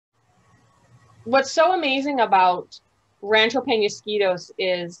what's so amazing about Rancho Peñasquitos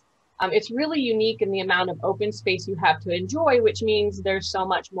is it's really unique in the amount of open space you have to enjoy, which means there's so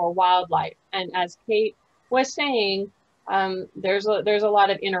much more wildlife. And as Kate was saying, there's a lot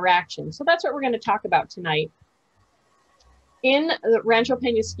of interaction. So that's what we're going to talk about tonight. In the Rancho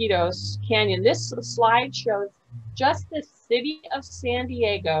Peñasquitos Canyon, this slide shows just the city of San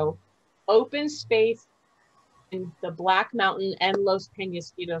Diego open space in the Black Mountain and Los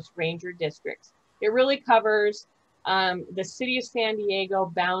Peñasquitos Ranger districts. It really covers the city of San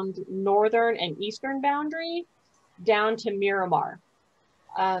Diego bound northern and eastern boundary down to Miramar.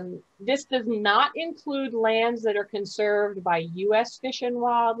 This does not include lands that are conserved by U.S. Fish and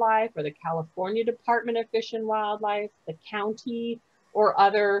Wildlife or the California Department of Fish and Wildlife, the county, or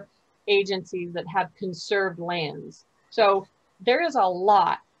other agencies that have conserved lands. So there is a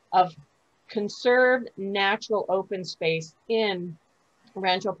lot of conserved natural open space in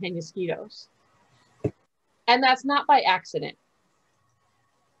Rancho Peñasquitos. And that's not by accident.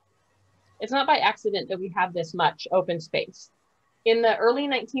 It's not by accident that we have this much open space. In the early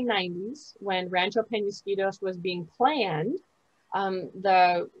 1990s, when Rancho Peñasquitos was being planned,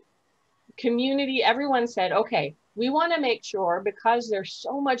 the community, everyone said, okay, we want to make sure, because there's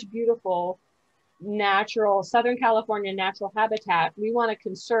so much beautiful natural, Southern California natural habitat, we want to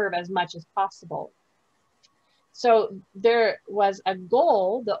conserve as much as possible. So there was a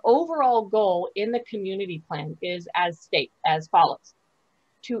goal, the overall goal in the community plan is as follows: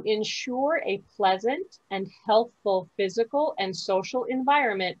 to ensure a pleasant and healthful physical and social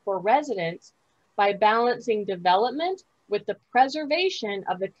environment for residents by balancing development with the preservation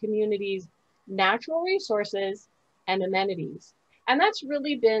of the community's natural resources and amenities. And that's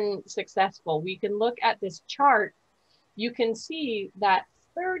really been successful. We can look at this chart. You can see that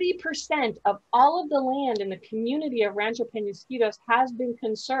 30% of all of the land in the community of Rancho Peñasquitos has been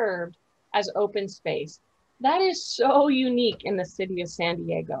conserved as open space. That is so unique in the city of San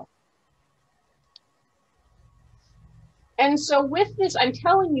Diego. And so with this, I'm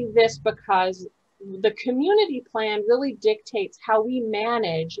telling you this because the community plan really dictates how we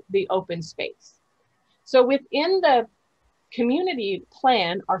manage the open space. So within the community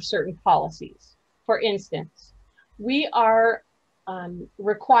plan are certain policies. For instance, we are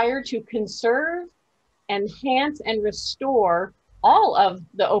required to conserve, enhance, and restore all of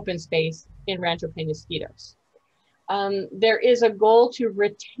the open space in Rancho Peñasquitos. There is a goal to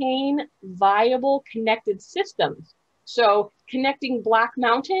retain viable connected systems. So connecting Black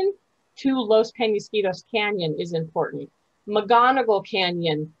Mountain to Los Peñasquitos Canyon is important. McGonigal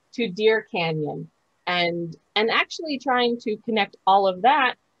Canyon to Deer Canyon, and actually trying to connect all of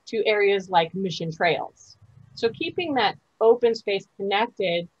that to areas like Mission Trails. So keeping that open space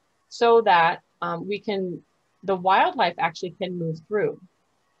connected so that the wildlife actually can move through.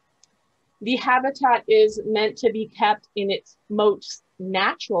 The habitat is meant to be kept in its most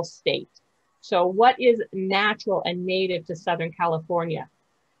natural state. So what is natural and native to Southern California?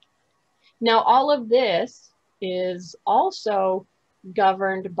 Now, all of this is also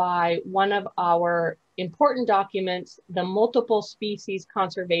governed by one of our important documents, the Multiple Species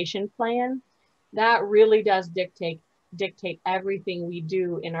Conservation Plan. That really does dictate everything we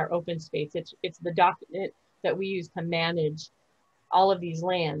do in our open space. It's the document that we use to manage all of these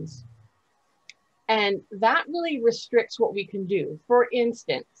lands. And that really restricts what we can do. For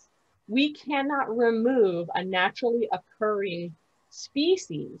instance, we cannot remove a naturally occurring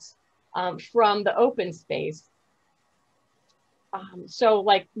species from the open space. So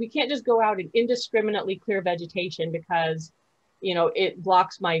like, we can't just go out and indiscriminately clear vegetation because, you know, it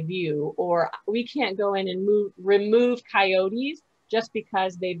blocks my view, or we can't go in and remove coyotes just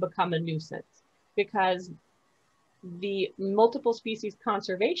because they become a nuisance, because the multiple species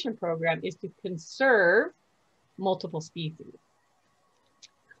conservation program is to conserve multiple species.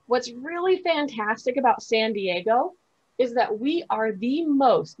 What's really fantastic about San Diego is that we are the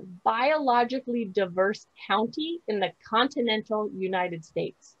most biologically diverse county in the continental United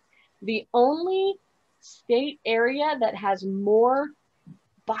States. The only state area that has more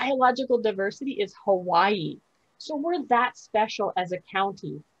biological diversity is Hawaii. So we're that special as a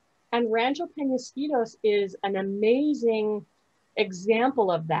county. And Rancho Peñasquitos is an amazing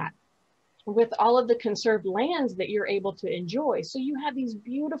example of that, with all of the conserved lands that you're able to enjoy. So you have these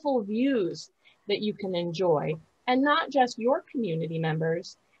beautiful views that you can enjoy, and not just your community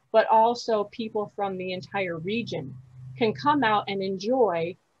members, but also people from the entire region can come out and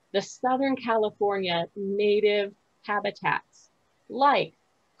enjoy the Southern California native habitats like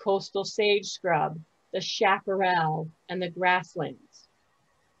coastal sage scrub, the chaparral, and the grasslands.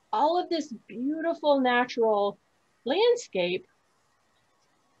 All of this beautiful natural landscape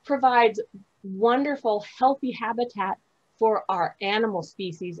provides wonderful, healthy habitat for our animal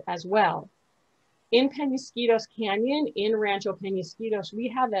species as well. In Peñasquitos Canyon, in Rancho Peñasquitos, we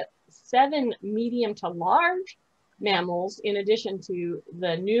have 7 medium to large mammals, in addition to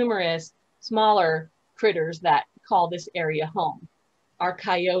the numerous smaller critters that call this area home. Our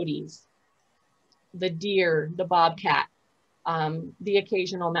coyotes, the deer, the bobcat, the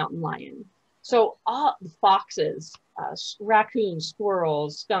occasional mountain lion. So all the foxes, raccoons,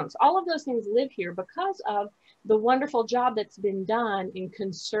 squirrels, skunks, all of those things live here because of the wonderful job that's been done in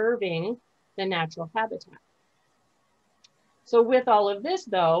conserving the natural habitat. So with all of this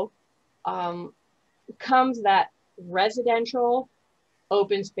though, comes that residential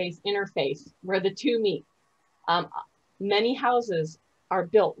open space interface where the two meet. Many houses are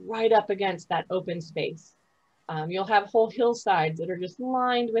built right up against that open space. You'll have whole hillsides that are just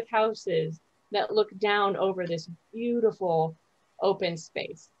lined with houses that look down over this beautiful open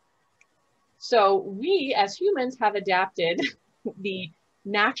space. So we as humans have adapted the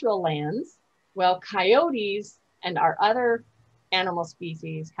natural lands, while coyotes and our other animal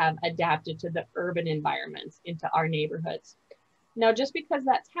species have adapted to the urban environments into our neighborhoods. Now, just because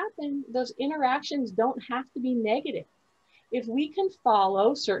that's happened, those interactions don't have to be negative. If we can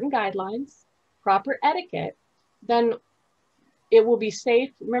follow certain guidelines, proper etiquette, then it will be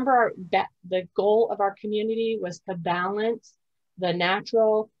safe. Remember, the goal of our community was to balance the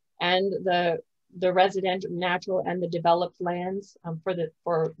natural and the residential, natural and the developed lands for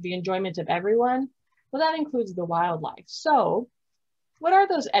the enjoyment of everyone. Well, that includes the wildlife. So what are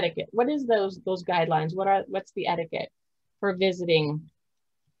those etiquette? What is those guidelines? What's the etiquette for visiting,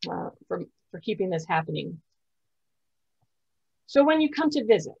 for keeping this happening? So when you come to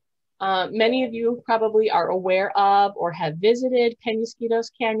visit, many of you probably are aware of or have visited Peñasquitos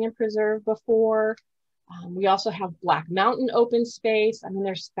Canyon Preserve before. We also have Black Mountain open space. I mean,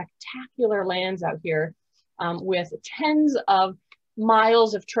 there's spectacular lands out here with tens of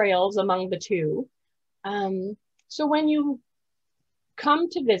miles of trails among the two. So when you come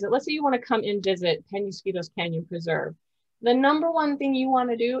to visit, let's say you want to come and visit Peñasquitos Canyon Preserve, the number one thing you want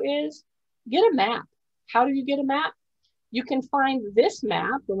to do is get a map. How do you get a map? You can find this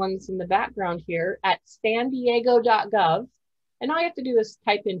map, the one that's in the background here, at sandiego.gov. And all you have to do is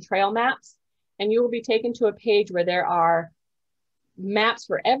type in trail maps, and you will be taken to a page where there are maps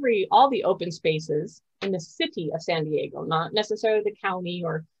for all the open spaces in the city of San Diego, not necessarily the county,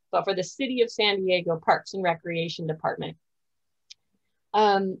 but for the city of San Diego Parks and Recreation Department.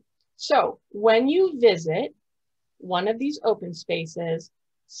 So when you visit one of these open spaces,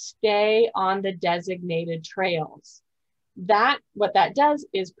 stay on the designated trails. What that does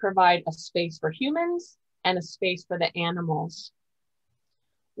is provide a space for humans and a space for the animals.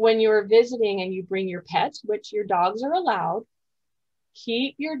 When you're visiting and you bring your pets, which your dogs are allowed,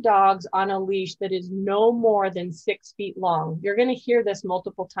 keep your dogs on a leash that is no more than 6 feet long. You're going to hear this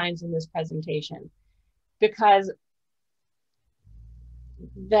multiple times in this presentation, because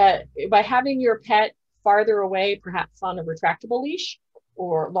by having your pet farther away, perhaps on a retractable leash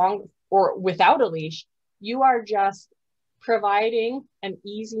or without a leash, you are just providing an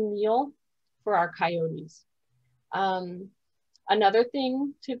easy meal for our coyotes. Another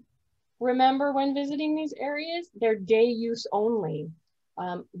thing to remember when visiting these areas, they're day use only.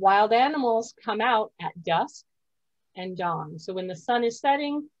 Wild animals come out at dusk and dawn. So when the sun is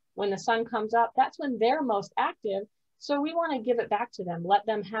setting, when the sun comes up, that's when they're most active. So we want to give it back to them, let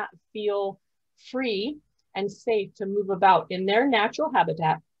them feel free and safe to move about in their natural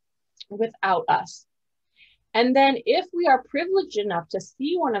habitat without us. And then if we are privileged enough to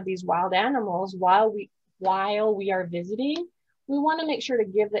see one of these wild animals while we are visiting, we want to make sure to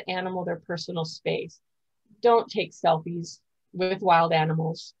give the animal their personal space. Don't take selfies with wild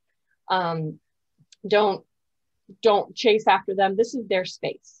animals. Don't chase after them. This is their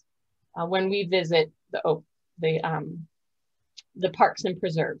space. When we visit the parks and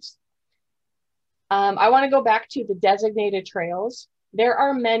preserves. I want to go back to the designated trails. There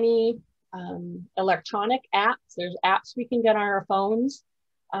are many electronic apps. There's apps we can get on our phones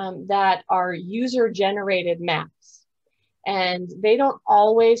that are user-generated maps. And they don't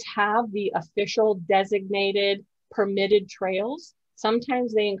always have the official designated permitted trails.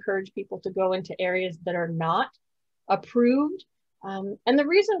 Sometimes they encourage people to go into areas that are not approved. And the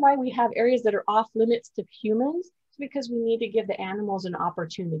reason why we have areas that are off limits to humans is because we need to give the animals an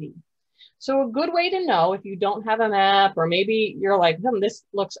opportunity. So a good way to know if you don't have a map, or maybe you're like, this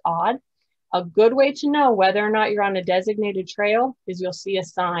looks odd. A good way to know whether or not you're on a designated trail is you'll see a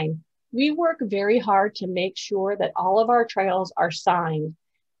sign. We work very hard to make sure that all of our trails are signed.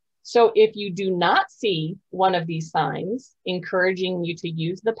 So if you do not see one of these signs encouraging you to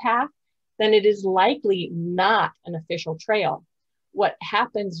use the path, then it is likely not an official trail. What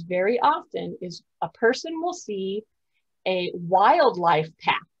happens very often is a person will see a wildlife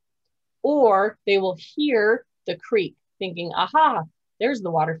path, or they will hear the creek thinking, aha, there's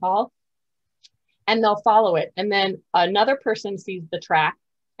the waterfall, and they'll follow it. And then another person sees the track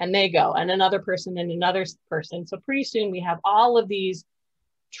and they go, and another person and another person. So pretty soon we have all of these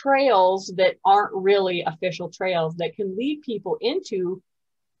trails that aren't really official trails that can lead people into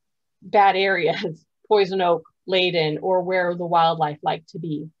bad areas, poison oak laden, or where the wildlife like to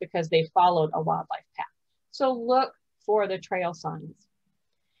be because they followed a wildlife path. So look for the trail signs.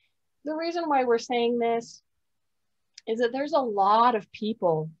 The reason why we're saying this is that there's a lot of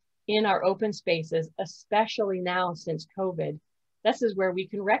people in our open spaces, especially now since COVID. This is where we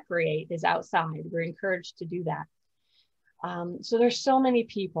can recreate, is outside. We're encouraged to do that. So there's so many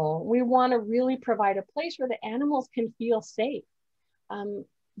people. We want to really provide a place where the animals can feel safe.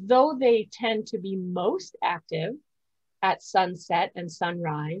 Though they tend to be most active at sunset and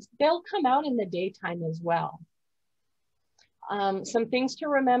sunrise, they'll come out in the daytime as well. Some things to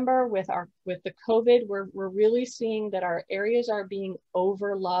remember with the COVID, we're really seeing that our areas are being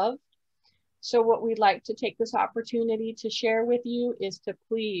overloved. So what we'd like to take this opportunity to share with you is to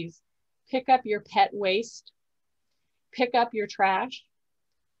please pick up your pet waste, pick up your trash.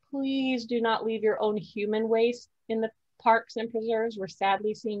 Please do not leave your own human waste in the parks and preserves. We're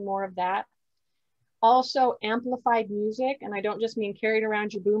sadly seeing more of that. Also, amplified music, and I don't just mean carried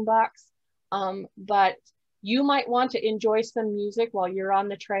around your boombox, but you might want to enjoy some music while you're on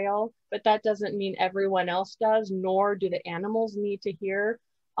the trail, but that doesn't mean everyone else does, nor do the animals need to hear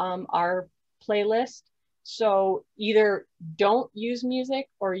our playlist. So either don't use music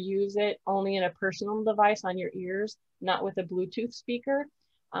or use it only in a personal device on your ears, not with a Bluetooth speaker.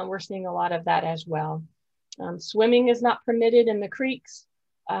 We're seeing a lot of that as well. Swimming is not permitted in the creeks.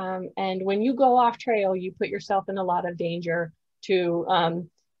 And when you go off trail, you put yourself in a lot of danger to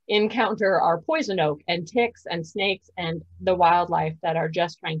encounter our poison oak and ticks and snakes and the wildlife that are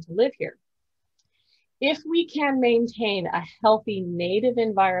just trying to live here. If we can maintain a healthy native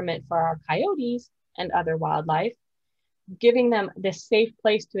environment for our coyotes and other wildlife, giving them this safe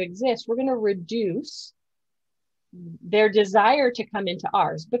place to exist, we're going to reduce their desire to come into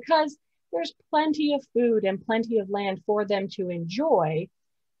ours because there's plenty of food and plenty of land for them to enjoy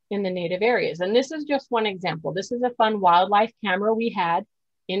in the native areas. And this is just one example. This is a fun wildlife camera we had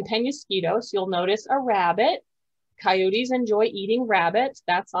in Peñasquitos. You'll notice a rabbit. Coyotes enjoy eating rabbits.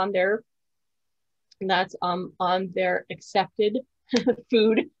 That's on their accepted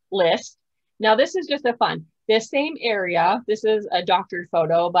food list. Now this is just a fun. This same area, this is a doctored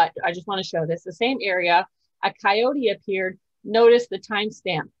photo, but I just want to show this. The same area, a coyote appeared. Notice the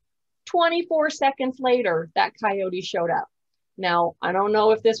timestamp. 24 seconds later, that coyote showed up. Now, I don't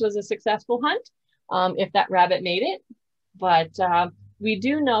know if this was a successful hunt, if that rabbit made it, but we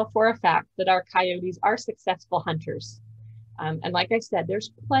do know for a fact that our coyotes are successful hunters. And like I said,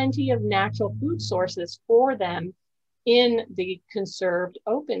 there's plenty of natural food sources for them in the conserved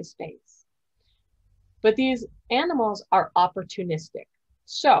open space. But these animals are opportunistic.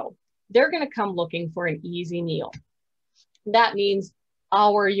 So they're going to come looking for an easy meal. That means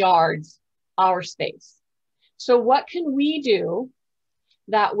our yards, our space. So what can we do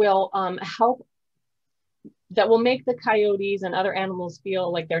that will help, that will make the coyotes and other animals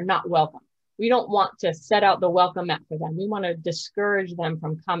feel like they're not welcome? We don't want to set out the welcome mat for them. We want to discourage them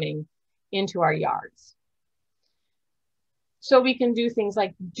from coming into our yards. So we can do things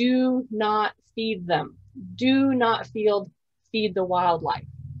like do not feed them. Do not feed the wildlife.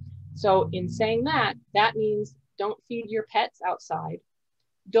 So in saying that, that means don't feed your pets outside.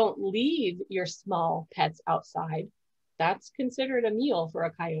 Don't leave your small pets outside. That's considered a meal for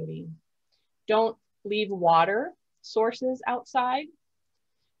a coyote. Don't leave water sources outside.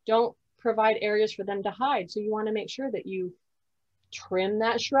 Don't provide areas for them to hide. So you want to make sure that you trim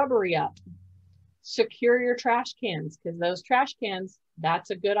that shrubbery up. Secure your trash cans, because those trash cans, that's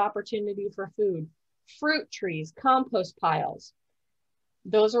a good opportunity for food. Fruit trees, compost piles.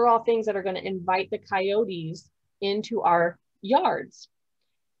 Those are all things that are going to invite the coyotes into our yards.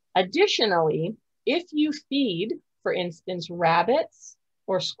 Additionally, if you feed, for instance, rabbits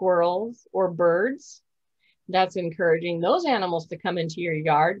or squirrels or birds, that's encouraging those animals to come into your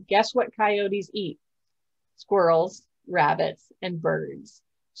yard. Guess what coyotes eat? Squirrels, rabbits, and birds.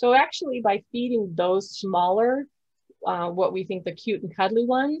 So actually by feeding those smaller, what we think the cute and cuddly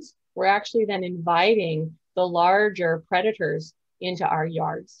ones, we're actually then inviting the larger predators into our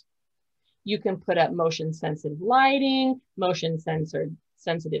yards. You can put up motion sensitive lighting, motion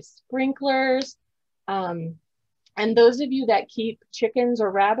sensitive sprinklers. And those of you that keep chickens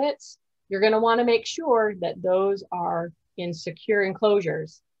or rabbits, you're going to want to make sure that those are in secure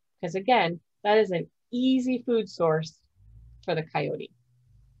enclosures, because again, that is an easy food source for the coyote.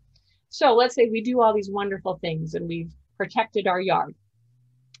 So let's say we do all these wonderful things and we've protected our yard.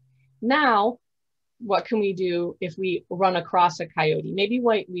 Now, what can we do if we run across a coyote? Maybe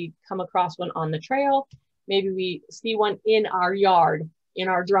we come across one on the trail. Maybe we see one in our yard, in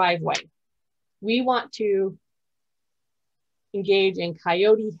our driveway. We want to engage in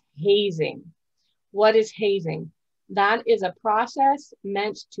coyote hazing. What is hazing? That is a process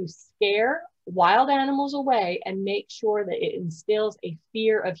meant to scare wild animals away and make sure that it instills a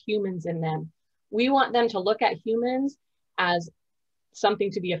fear of humans in them. We want them to look at humans as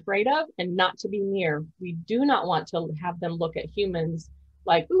something to be afraid of and not to be near. We do not want to have them look at humans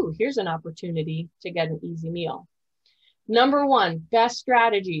like, ooh, here's an opportunity to get an easy meal. Number one, best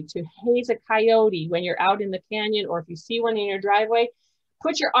strategy to haze a coyote when you're out in the canyon, or if you see one in your driveway,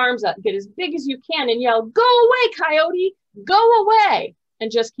 put your arms up, get as big as you can and yell, go away, coyote, go away.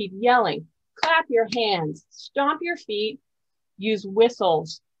 And just keep yelling. Clap your hands, stomp your feet, use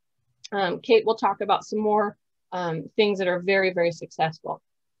whistles. Kate will talk about some more things that are very, very successful.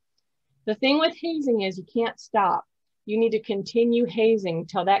 The thing with hazing is you can't stop. You need to continue hazing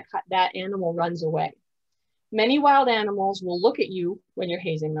till that animal runs away. Many wild animals will look at you when you're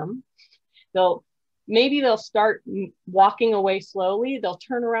hazing them. Maybe they'll start walking away slowly. They'll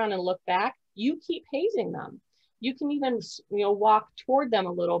turn around and look back. You keep hazing them. You can even walk toward them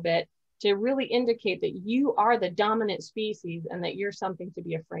a little bit to really indicate that you are the dominant species and that you're something to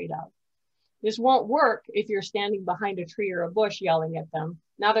be afraid of. This won't work if you're standing behind a tree or a bush yelling at them.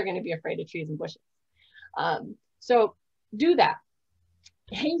 Now they're going to be afraid of trees and bushes. So do that.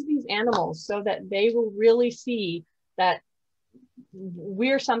 Haze these animals so that they will really see that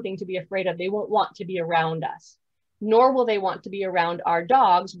we're something to be afraid of. They won't want to be around us, nor will they want to be around our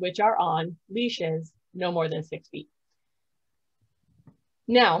dogs, which are on leashes no more than 6 feet.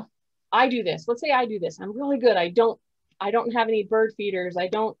 Now, I do this. Let's say I do this. I'm really good. I don't have any bird feeders. I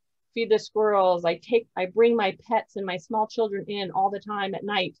don't feed the squirrels. I bring my pets and my small children in all the time at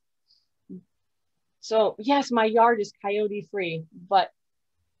night. So yes, my yard is coyote free, but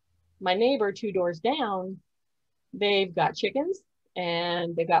my neighbor 2 doors down, they've got chickens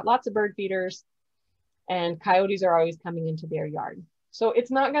and they've got lots of bird feeders, and coyotes are always coming into their yard. So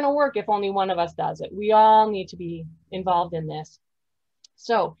it's not going to work if only one of us does it. We all need to be involved in this.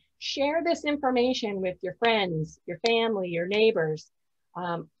 So share this information with your friends, your family, your neighbors.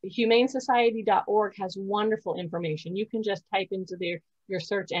 HumaneSociety.org has wonderful information. You can just type into your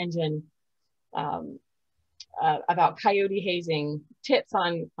search engine about coyote hazing, tips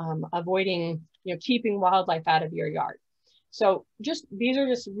on avoiding, keeping wildlife out of your yard. So these are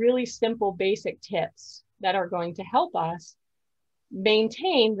just really simple, basic tips that are going to help us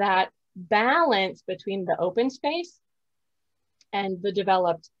maintain that balance between the open space and the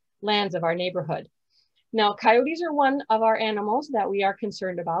developed lands of our neighborhood. Now, coyotes are one of our animals that we are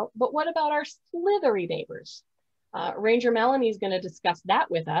concerned about, but what about our slithery neighbors? Ranger Melanie is going to discuss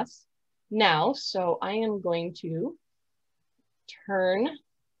that with us now. So I am going to turn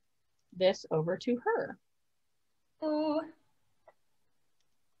this over to her. Oh.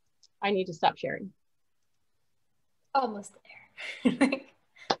 I need to stop sharing. Almost there.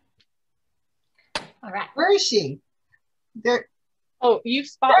 All right. Where is she? There. Oh, you've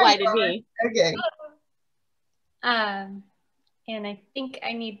spotlighted me. Okay. And I think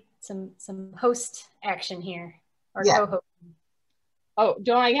I need some host action here, or Yeah. co-host. Oh,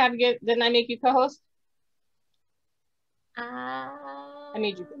 didn't I make you co-host? I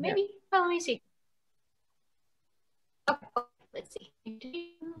made you. Maybe. Yeah. Oh, let me see. Okay, let's see.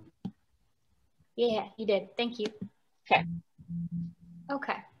 Yeah, you did. Thank you. Okay.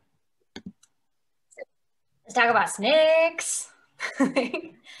 Okay. Let's talk about snakes.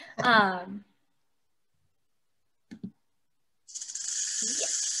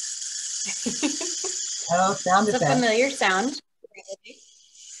 Oh, sound It's effect. a familiar sound.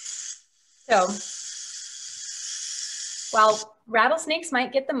 So, while rattlesnakes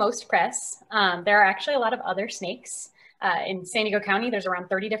might get the most press, there are actually a lot of other snakes. In San Diego County, there's around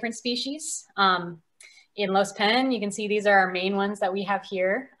 30 different species. In Los Pen, you can see these are our main ones that we have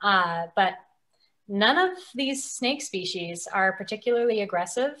here. But none of these snake species are particularly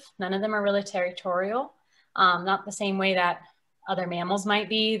aggressive. None of them are really territorial. Not the same way that other mammals might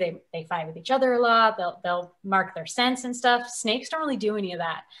be. They fight with each other a lot. They'll mark their scents and stuff. Snakes don't really do any of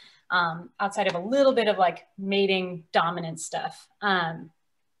that, outside of a little bit of like mating dominant stuff. And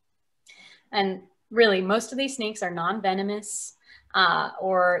really, most of these snakes are non-venomous.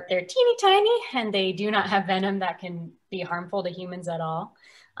 or they're teeny tiny and they do not have venom that can be harmful to humans at all.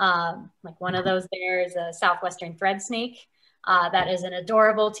 Like one of those there is a southwestern thread snake. That is an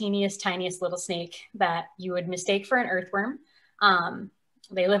adorable, teeniest, tiniest little snake that you would mistake for an earthworm.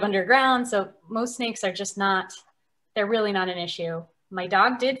 They live underground, so most snakes are just not, they're really not an issue. My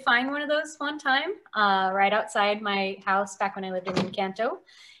dog did find one of those one time right outside my house back when I lived in Encanto.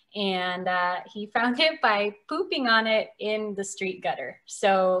 And he found it by pooping on it in the street gutter.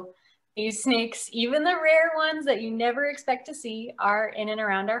 So these snakes, even the rare ones that you never expect to see, are in and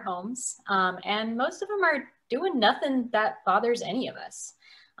around our homes. And most of them are doing nothing that bothers any of us,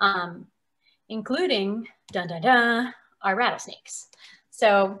 including, dun, dun, dun, our rattlesnakes.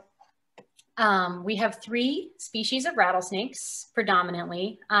 So we have 3 species of rattlesnakes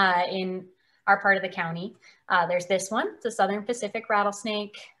predominantly in our part of the county. There's this one, the Southern Pacific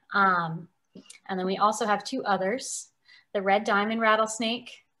rattlesnake. And then we also have 2 others, the red diamond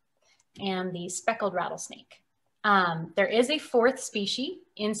rattlesnake and the speckled rattlesnake. There is a 4th species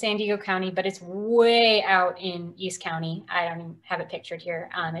in San Diego County, but it's way out in East County. I don't even have it pictured here.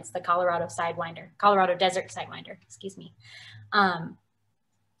 It's the Colorado desert sidewinder, excuse me.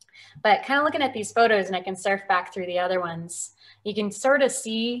 But kind of looking at these photos, and I can surf back through the other ones, you can sort of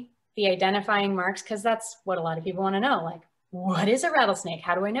see the identifying marks, because that's what a lot of people want to know. Like, what is a rattlesnake?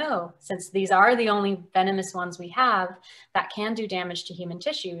 How do I know? Since these are the only venomous ones we have that can do damage to human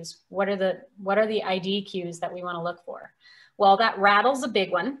tissues, what are the ID cues that we want to look for? Well, that rattle's a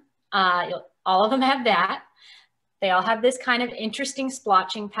big one. All of them have that. They all have this kind of interesting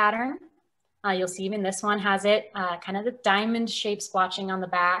splotching pattern. You'll see even this one has it, kind of the diamond-shaped splotching on the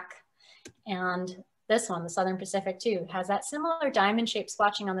back. And this one, the Southern Pacific too, has that similar diamond-shaped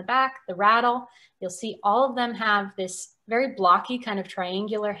splotching on the back. The rattle, you'll see all of them have this very blocky kind of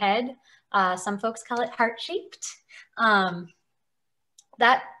triangular head. Some folks call it heart-shaped.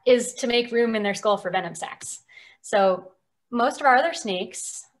 That is to make room in their skull for venom sacs. So most of our other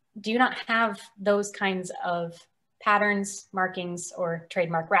snakes do not have those kinds of patterns, markings, or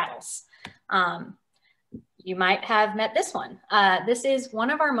trademark rattles. You might have met this one. This is one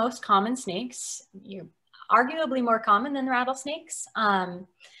of our most common snakes, arguably more common than rattlesnakes.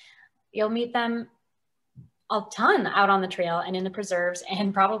 You'll meet them a ton out on the trail and in the preserves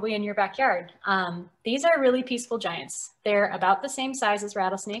and probably in your backyard. These are really peaceful giants. They're about the same size as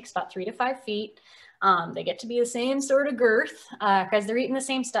rattlesnakes, about 3 to 5 feet. They get to be the same sort of girth because they're eating the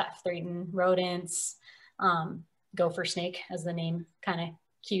same stuff. They're eating rodents, gopher snake, as the name kind of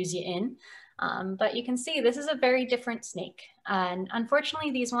cues you in. But you can see this is a very different snake. And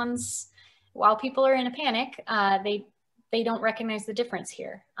unfortunately, these ones, while people are in a panic, they don't recognize the difference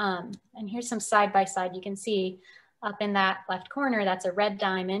here. And here's some side by side. You can see up in that left corner, that's a red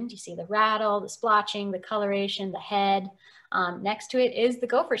diamond. You see the rattle, the splotching, the coloration, the head. Next to it is the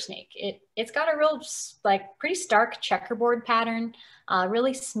gopher snake. It's got a real, like, pretty stark checkerboard pattern,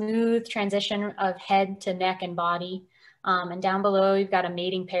 really smooth transition of head to neck and body. And down below, you've got a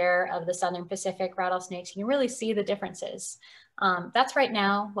mating pair of the Southern Pacific rattlesnakes. You can really see the differences. That's right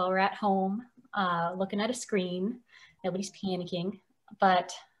now while we're at home, looking at a screen. Nobody's panicking,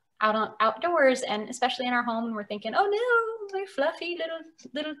 but outdoors, and especially in our home, when we're thinking, oh no, my fluffy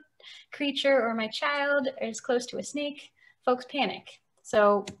little creature or my child is close to a snake, folks panic.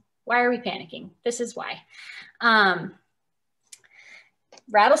 So why are we panicking? This is why.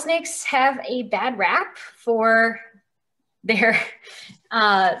 Rattlesnakes have a bad rap for their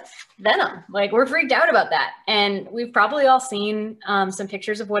venom. Like, we're freaked out about that. And we've probably all seen some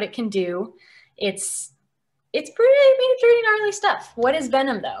pictures of what it can do. It's pretty gnarly stuff. What is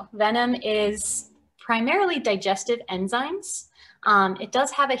venom though? Venom is primarily digestive enzymes. It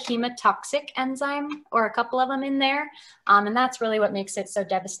does have a hemotoxic enzyme, or a couple of them in there. And that's really what makes it so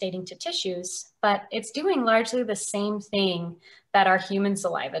devastating to tissues, but it's doing largely the same thing that our human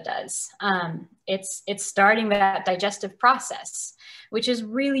saliva does. It's starting that digestive process, which is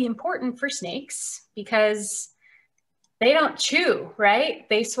really important for snakes because they don't chew, right?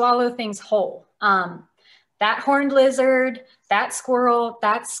 They swallow things whole. That horned lizard, that squirrel,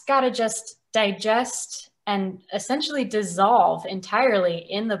 that's gotta just digest and essentially dissolve entirely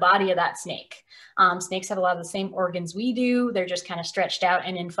in the body of that snake. Snakes have a lot of the same organs we do. They're just kind of stretched out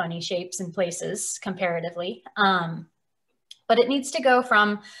and in funny shapes and places comparatively. But it needs to go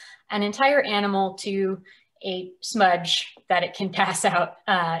from an entire animal to a smudge that it can pass out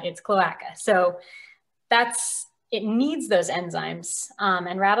its cloaca. So it needs those enzymes.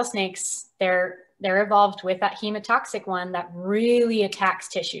 And rattlesnakes, they're evolved with that hemotoxic one that really attacks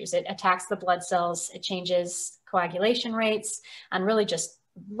tissues. It attacks the blood cells, it changes coagulation rates, and really just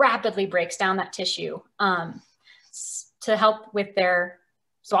rapidly breaks down that tissue. to help with their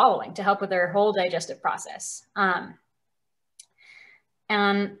swallowing, to help with their whole digestive process.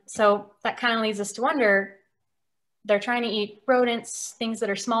 And so that kind of leads us to wonder, they're trying to eat rodents, things that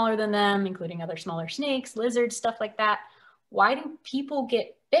are smaller than them, including other smaller snakes, lizards, stuff like that. Why do people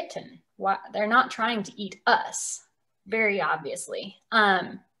get bitten? Why? They're not trying to eat us, very obviously.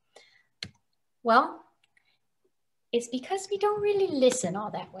 Well, it's because we don't really listen all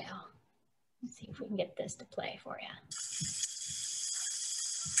that well. Let's see if we can get this to play for you.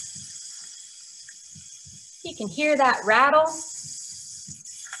 You can hear that rattle.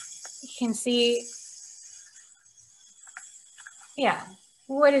 You can see, yeah,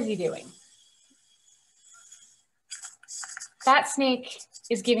 what is he doing? That snake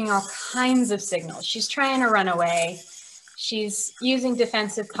is giving all kinds of signals. She's trying to run away. She's using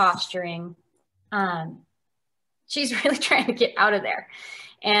defensive posturing. She's really trying to get out of there.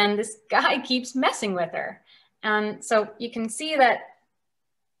 And this guy keeps messing with her. And so you can see that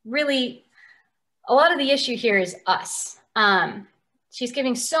really a lot of the issue here is us. She's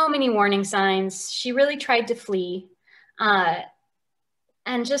giving so many warning signs. She really tried to flee.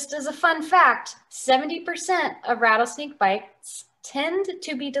 And just as a fun fact, 70% of rattlesnake bites tend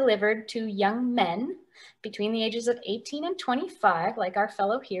to be delivered to young men between the ages of 18 and 25, like our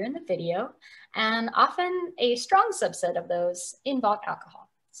fellow here in the video, and often a strong subset of those involve alcohol.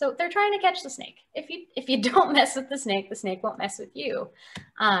 So they're trying to catch the snake. If you don't mess with the snake won't mess with you.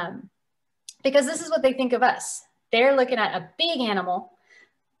 Because this is what they think of us. They're looking at a big animal.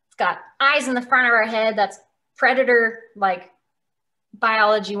 It's got eyes in the front of our head. That's predator, like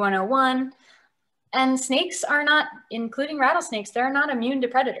biology 101. And snakes are not, including rattlesnakes, they're not immune to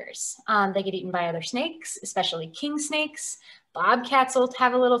predators. They get eaten by other snakes, especially king snakes. Bobcats will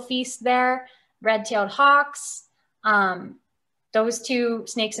have a little feast there. Red-tailed hawks. Those two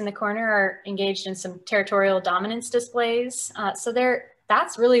snakes in the corner are engaged in some territorial dominance displays. So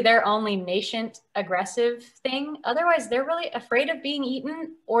that's really their only nascent aggressive thing. Otherwise, they're really afraid of being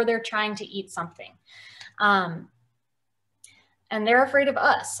eaten, or they're trying to eat something. And they're afraid of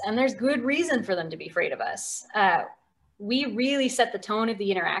us, and there's good reason for them to be afraid of us. We really set the tone of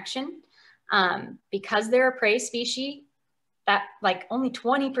the interaction. Because they're a prey species, that like only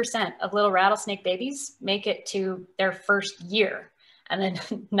 20% of little rattlesnake babies make it to their first year, and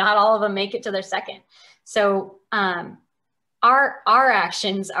then not all of them make it to their second. So our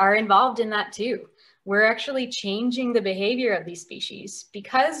actions are involved in that too. We're actually changing the behavior of these species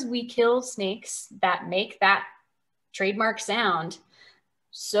because we kill snakes that make that trademark sound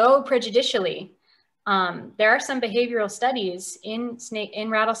so prejudicially. There are some behavioral studies in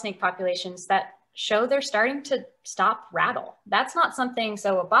rattlesnake populations that show they're starting to stop rattle. That's not something,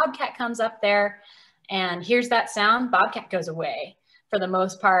 so a bobcat comes up there and hears that sound, bobcat goes away for the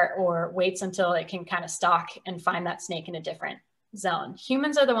most part, or waits until it can kind of stalk and find that snake in a different zone.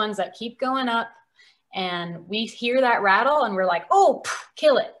 Humans are the ones that keep going up, and we hear that rattle and we're like, oh,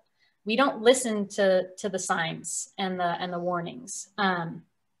 kill it. We don't listen to the signs and the warnings.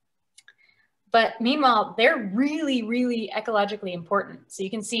 But meanwhile, they're really, really ecologically important. So you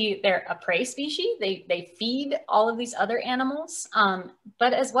can see they're a prey species. They feed all of these other animals.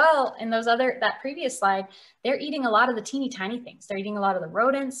 But as well, in that previous slide, they're eating a lot of the teeny tiny things. They're eating a lot of the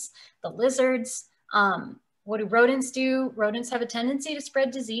rodents, the lizards. What do rodents do? Rodents have a tendency to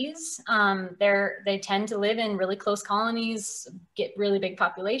spread disease. They tend to live in really close colonies, get really big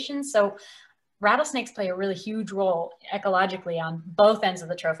populations. So rattlesnakes play a really huge role ecologically on both ends of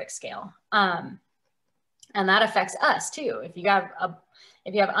the trophic scale. And that affects us too. If you have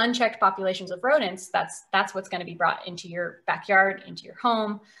unchecked populations of rodents, that's what's going to be brought into your backyard, into your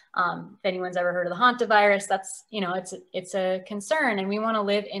home. If anyone's ever heard of the hantavirus, that's, it's a concern, and we want to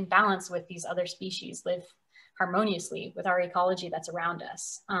live in balance with these other species, live harmoniously with our ecology that's around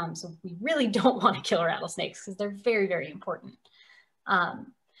us. So we really don't want to kill rattlesnakes because they're very, very important.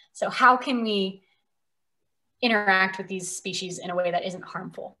 So how can we interact with these species in a way that isn't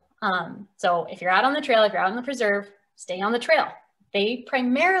harmful? So if you're out on the trail, if you're out in the preserve, stay on the trail. They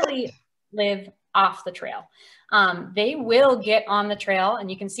primarily live off the trail. They will get on the trail,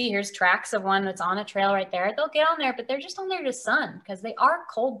 and you can see here's tracks of one that's on a trail right there. They'll get on there, but they're just on there to sun because they are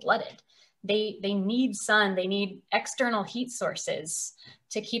cold-blooded. They need sun, they need external heat sources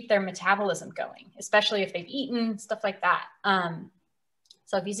to keep their metabolism going, especially if they've eaten, stuff like that.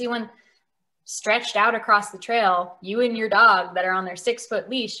 So if you see one stretched out across the trail, you and your dog that are on their 6-foot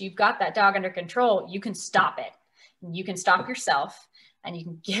leash, you've got that dog under control, you can stop it. You can stop yourself, and you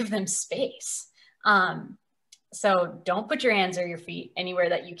can give them space. So don't put your hands or your feet anywhere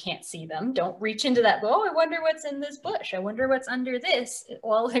that you can't see them. Don't reach into that, oh, I wonder what's in this bush. I wonder what's under this.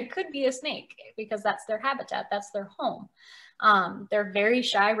 Well, it could be a snake because that's their habitat, that's their home. They're very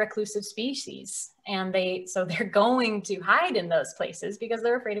shy, reclusive species, and so they're going to hide in those places because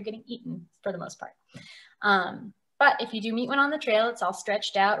they're afraid of getting eaten for the most part. But if you do meet one on the trail, it's all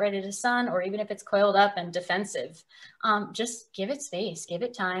stretched out, ready to sun, or even if it's coiled up and defensive, just give it space, give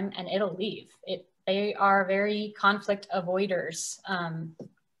it time, and it'll leave. They are very conflict avoiders, and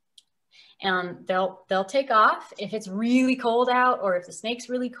they'll take off if it's really cold out, or if the snake's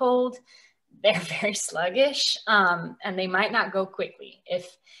really cold. They're very sluggish, and they might not go quickly. If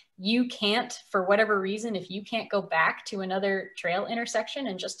you can't, for whatever reason, if you can't go back to another trail intersection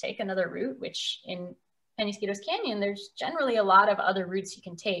and just take another route, which in Peñasquitos Canyon, there's generally a lot of other routes you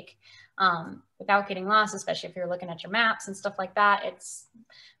can take without getting lost, especially if you're looking at your maps and stuff like that.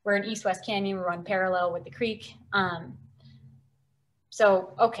 We're an east-west canyon, we run parallel with the creek.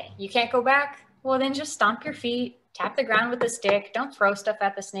 So, okay, you can't go back? Well, then just stomp your feet, tap the ground with a stick. Don't throw stuff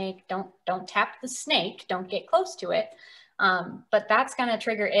at the snake. Don't tap the snake. Don't get close to it. But that's going to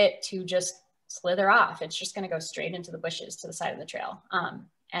trigger it to just slither off. It's just going to go straight into the bushes to the side of the trail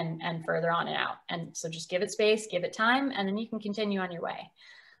and further on and out. And so just give it space, give it time, and then you can continue on your way.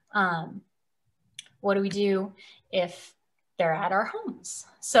 What do we do if they're at our homes?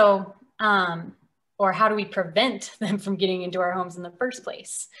 So, or how do we prevent them from getting into our homes in the first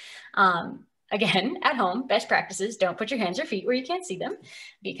place? Again, at home, best practices, don't put your hands or feet where you can't see them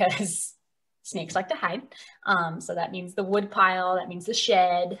because snakes like to hide. So that means the wood pile, that means the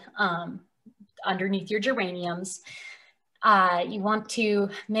shed, underneath your geraniums. You want to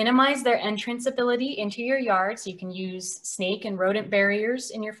minimize their entrance ability into your yard. So you can use snake and rodent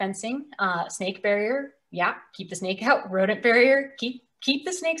barriers in your fencing. Snake barrier, yeah, keep the snake out. Rodent barrier, keep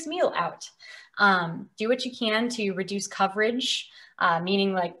the snake's meal out. Do what you can to reduce coverage,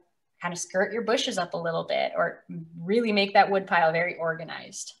 meaning like kind of skirt your bushes up a little bit or really make that wood pile very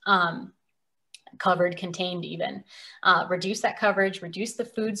organized, covered, contained even. Reduce that coverage, reduce the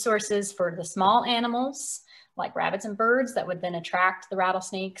food sources for the small animals like rabbits and birds that would then attract the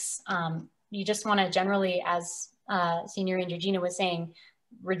rattlesnakes. You just want to generally, as Senior Ranger Gina was saying,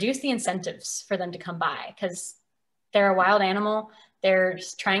 reduce the incentives for them to come by because they're a wild animal. They're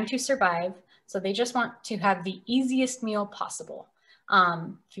trying to survive. So they just want to have the easiest meal possible.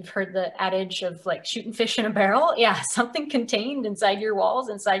 If you've heard the adage of like shooting fish in a barrel, yeah, something contained inside your walls,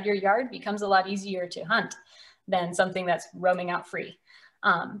 inside your yard becomes a lot easier to hunt than something that's roaming out free.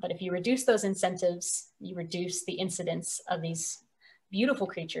 But if you reduce those incentives, you reduce the incidence of these beautiful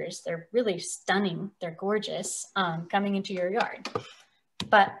creatures. They're really stunning. They're gorgeous, coming into your yard.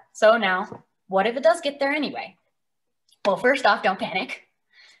 But so now, what if it does get there anyway? Well, first off, don't panic.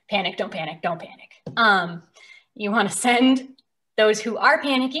 Panic, don't panic, don't panic. You want to send those who are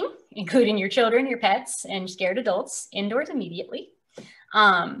panicking, including your children, your pets, and scared adults, indoors immediately.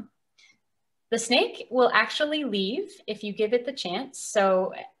 The snake will actually leave if you give it the chance.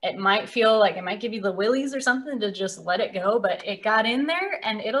 So it might feel like it might give you the willies or something to just let it go, but it got in there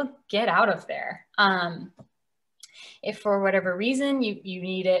and it'll get out of there. If for whatever reason you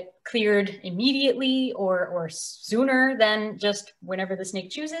need it cleared immediately or sooner than just whenever the snake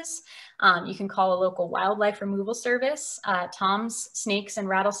chooses, you can call a local wildlife removal service, Tom's Snakes and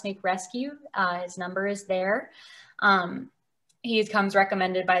Rattlesnake Rescue. His number is there. He comes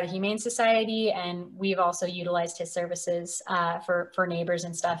recommended by the Humane Society, and we've also utilized his services for neighbors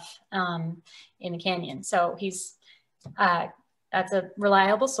and stuff in the canyon. So that's a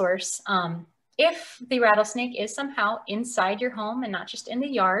reliable source. If the rattlesnake is somehow inside your home and not just in the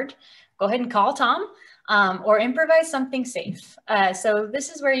yard, go ahead and call Tom or improvise something safe. So this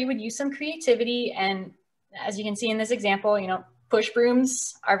is where you would use some creativity. And as you can see in this example, push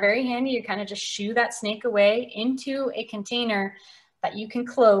brooms are very handy. You kind of just shoo that snake away into a container that you can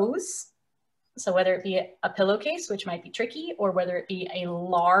close. So whether it be a pillowcase, which might be tricky, or whether it be a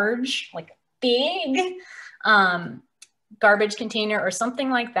large, like big garbage container or something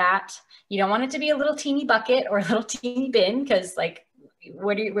like that. You don't want it to be a little teeny bucket or a little teeny bin because like,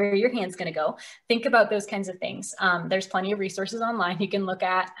 where are your hands going to go? Think about those kinds of things. There's plenty of resources online you can look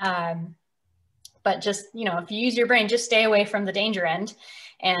at. But just, if you use your brain, just stay away from the danger end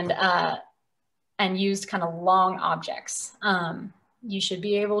and use kind of long objects. You should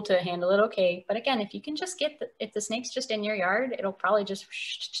be able to handle it okay. But again, if you can just if the snake's just in your yard, it'll probably just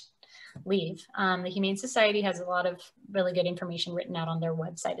leave. The Humane Society has a lot of really good information written out on their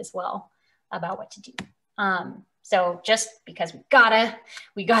website as well about what to do. So just because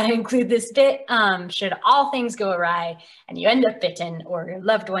we gotta include this bit, should all things go awry and you end up bitten or your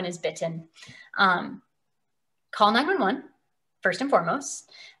loved one is bitten, call 911 first and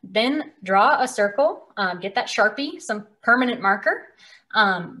foremost, then draw a circle, get that Sharpie, some permanent marker,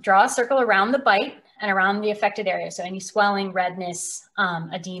 draw a circle around the bite and around the affected area. So any swelling, redness,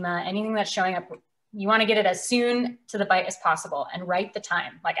 edema, anything that's showing up, you want to get it as soon to the bite as possible and write the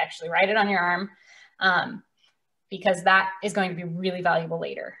time, like actually write it on your arm, because that is going to be really valuable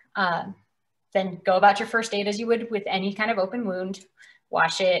later. Then go about your first aid as you would with any kind of open wound,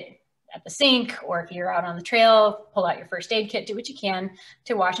 wash it at the sink, or if you're out on the trail, pull out your first aid kit, do what you can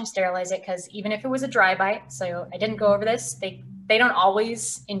to wash and sterilize it. Because even if it was a dry bite, so I didn't go over this, they don't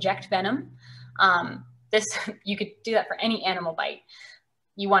always inject venom. You could do that for any animal bite.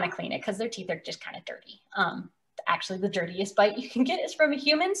 You want to clean it because their teeth are just kind of dirty. Actually, the dirtiest bite you can get is from a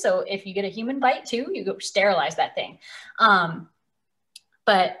human. So if you get a human bite too, you go sterilize that thing.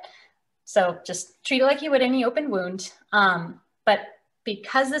 So just treat it like you would any open wound. But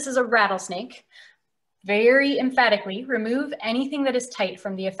because this is a rattlesnake, very emphatically remove anything that is tight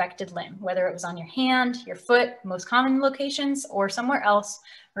from the affected limb, whether it was on your hand, your foot, most common locations, or somewhere else.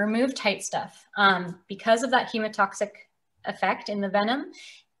 Remove tight stuff. Because of that hemotoxic effect in the venom,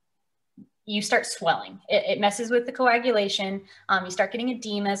 you start swelling. It messes with the coagulation. You start getting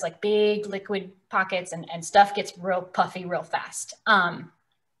edemas, like big liquid pockets, and stuff gets real puffy real fast.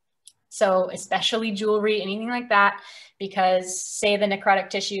 So especially jewelry, anything like that, because say the necrotic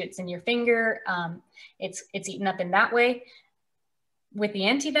tissue, it's in your finger, it's eaten up in that way. With the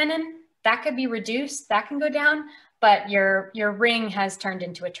antivenom, that could be reduced, that can go down, but your ring has turned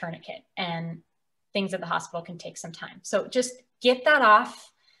into a tourniquet, and things at the hospital can take some time. So just get that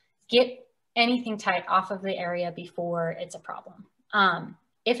off, get anything tight off of the area before it's a problem.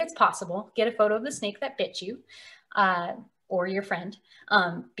 If it's possible, get a photo of the snake that bit you, or your friend,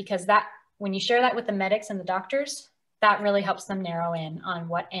 because that, when you share that with the medics and the doctors, that really helps them narrow in on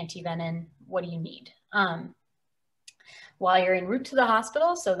what antivenom, what do you need. While you're en route to the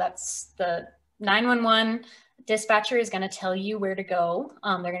hospital, so that's the 911 dispatcher is going to tell you where to go.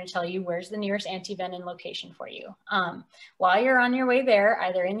 They're going to tell you where's the nearest antivenom location for you. While you're on your way there,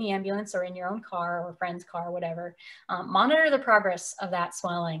 either in the ambulance or in your own car or friend's car, whatever, monitor the progress of that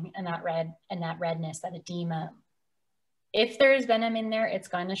swelling and that redness, that edema. If there is venom in there, it's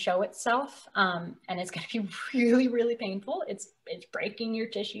going to show itself, and it's going to be really, really painful. It's breaking your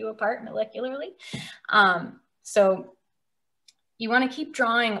tissue apart molecularly. So you want to keep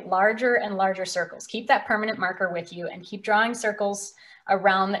drawing larger and larger circles. Keep that permanent marker with you and keep drawing circles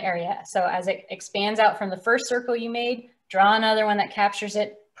around the area. So as it expands out from the first circle you made, draw another one that captures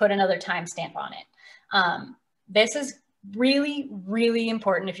it, put another timestamp on it. This is really, really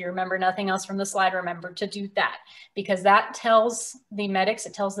important. If you remember nothing else from the slide, remember to do that, because that tells the medics,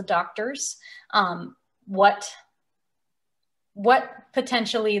 it tells the doctors what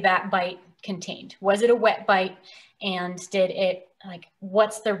potentially that bite contained. Was it a wet bite? And did it, like,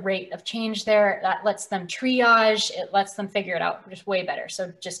 what's the rate of change there? That lets them triage, it lets them figure it out just way better.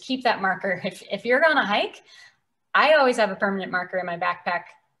 So just keep that marker. If you're on a hike, I always have a permanent marker in my backpack,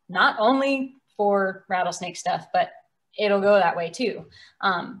 not only for rattlesnake stuff, but it'll go that way too.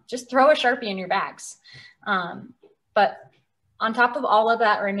 Just throw a Sharpie in your bags. But on top of all of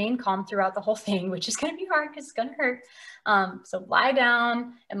that, remain calm throughout the whole thing, which is going to be hard because it's going to hurt. So lie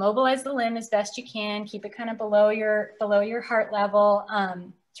down, immobilize the limb as best you can, keep it kind of below your heart level.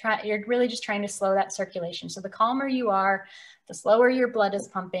 You're really just trying to slow that circulation. So the calmer you are, the slower your blood is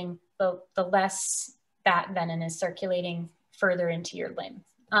pumping, the less that venom is circulating further into your limb.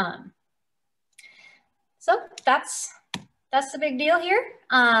 So that's the big deal here.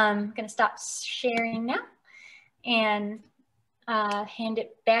 I'm going to stop sharing now and hand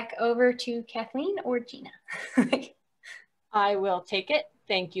it back over to Kathleen or Gina. I will take it.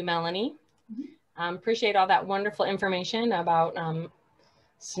 Thank you, Melanie. Appreciate all that wonderful information about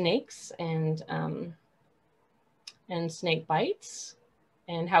snakes and snake bites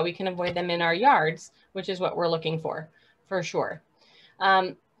and how we can avoid them in our yards, which is what we're looking for sure.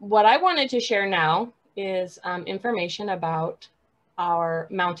 What I wanted to share now is information about our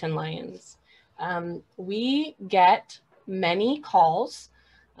mountain lions. We get many calls,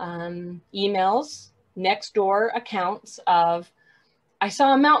 emails, next door accounts of, I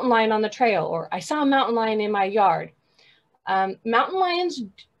saw a mountain lion on the trail, or I saw a mountain lion in my yard. Mountain lions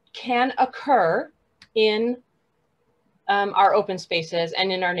can occur in our open spaces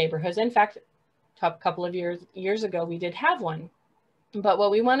and in our neighborhoods. In fact, a couple of years ago, we did have one. But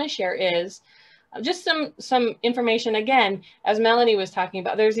what we want to share is just some information. Again, as Melanie was talking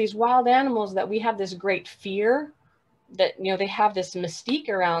about, there's these wild animals that we have this great fear that, you know, they have this mystique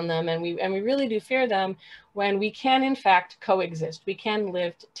around them, and we really do fear them, when we can in fact coexist. We can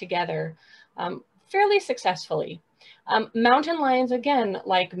live together fairly successfully. Mountain lions, again,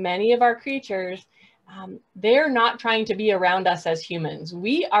 like many of our creatures, they're not trying to be around us as humans.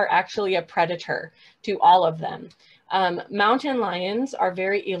 We are actually a predator to all of them. Mountain lions are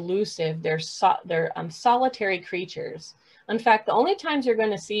very elusive. They're solitary creatures. In fact, the only times you're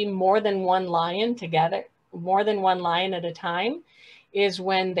going to see more than one lion together, more than one lion at a time, is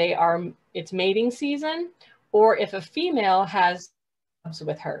when it's mating season, or if a female has cubs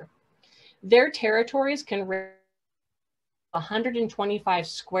with her. Their territories can range 125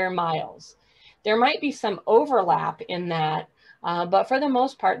 square miles. There might be some overlap in that, but for the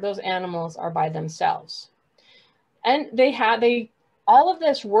most part, those animals are by themselves. And all of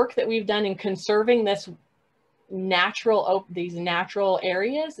this work that we've done in conserving these natural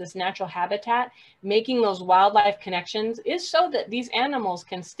areas, this natural habitat, making those wildlife connections, is so that these animals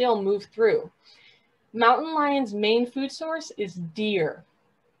can still move through. Mountain lions' main food source is deer.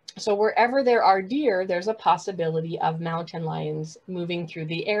 So wherever there are deer, there's a possibility of mountain lions moving through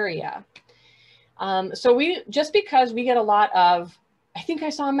the area. So just because we get a lot of, I think I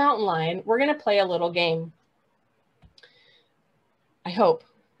saw a mountain lion, we're going to play a little game. I hope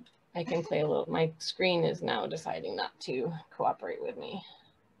I can play a little. My screen is now deciding not to cooperate with me.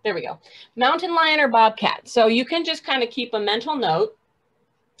 There we go. Mountain lion or bobcat. So you can just kind of keep a mental note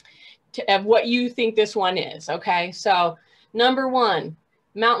of what you think this one is. Okay. So number one,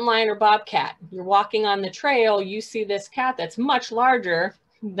 mountain lion or bobcat. You're walking on the trail. You see this cat that's much larger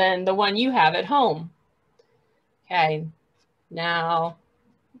than the one you have at home. Okay. Now,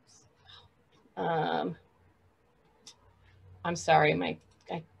 I'm sorry,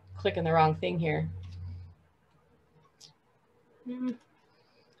 I clicking the wrong thing here.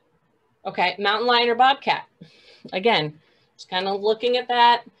 Okay, mountain lion or bobcat. Again, just kind of looking at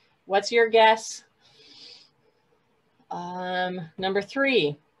that. What's your guess? Number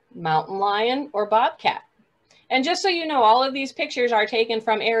three, mountain lion or bobcat. And just so you know, all of these pictures are taken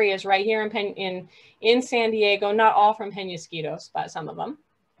from areas right here in San Diego, not all from Peñasquitos, but some of them.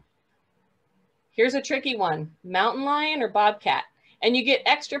 Here's a tricky one, mountain lion or bobcat. And you get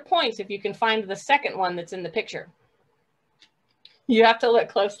extra points if you can find the second one that's in the picture. You have to look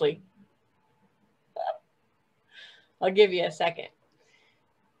closely. I'll give you a second.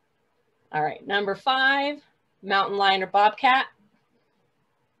 All right, number five, mountain lion or bobcat.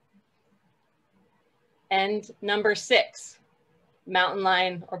 And number six, mountain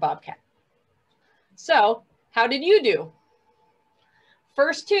lion or bobcat. So how did you do?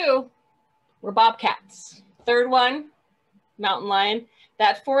 First two were bobcats. Third one, mountain lion.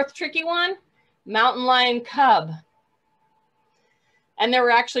 That fourth tricky one, mountain lion cub. And there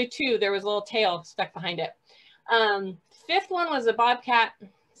were actually two. There was a little tail stuck behind it. Fifth one was a bobcat.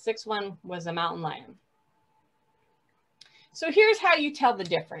 Sixth one was a mountain lion. So here's how you tell the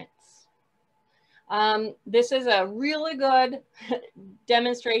difference. This is a really good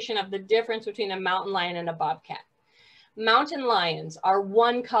demonstration of the difference between a mountain lion and a bobcat. Mountain lions are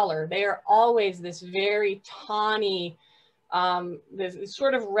one color. They are always this very tawny, this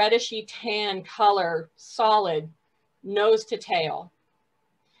sort of reddishy tan color, solid, nose to tail.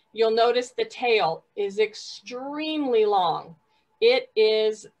 You'll notice the tail is extremely long. It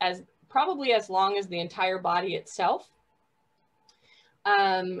is probably as long as the entire body itself.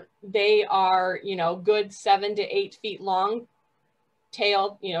 They are, good 7 to 8 feet long,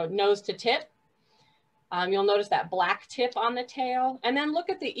 tail, nose to tip. You'll notice that black tip on the tail. And then look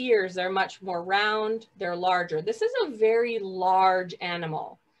at the ears. They're much more round. They're larger. This is a very large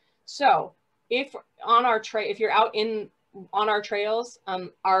animal. So if you're out on our trails,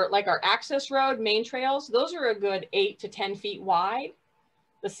 our access road, main trails, those are a good 8 to 10 feet wide.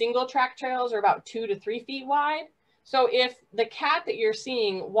 The single track trails are about 2 to 3 feet wide. So if the cat that you're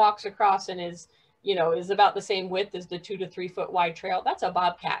seeing walks across and is about the same width as the 2 to 3 foot wide trail, that's a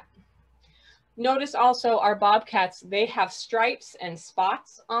bobcat. Notice also our bobcats, they have stripes and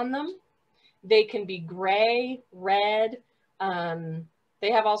spots on them. They can be gray, red.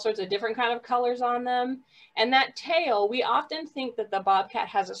 They have all sorts of different kind of colors on them. And that tail, we often think that the bobcat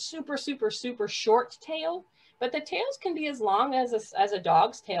has a super, super, super short tail, but the tails can be as long as a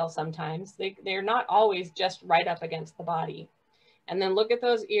dog's tail sometimes. They're not always just right up against the body. And then look at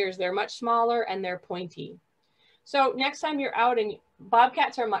those ears. They're much smaller and they're pointy. So next time you're out, and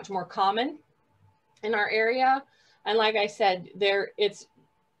bobcats are much more common in our area. And like I said, the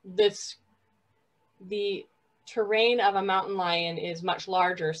terrain of a mountain lion is much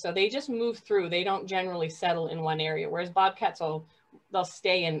larger. So they just move through. They don't generally settle in one area, whereas bobcats they'll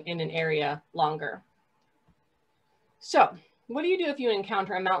stay in an area longer. So what do you do if you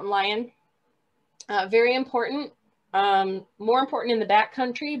encounter a mountain lion? Very important. More important in the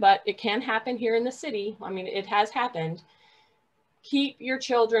backcountry, but it can happen here in the city. I mean, it has happened. Keep your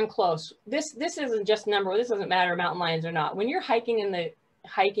children close. This isn't just number, this doesn't matter mountain lions or not. When you're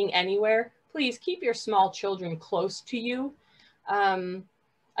hiking anywhere, please keep your small children close to you.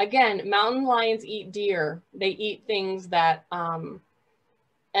 Again, mountain lions eat deer. They eat things that,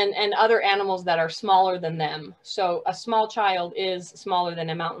 and other animals that are smaller than them. So a small child is smaller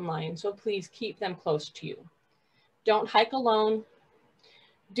than a mountain lion. So please keep them close to you. Don't hike alone.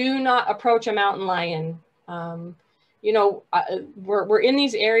 Do not approach a mountain lion. You know, we're in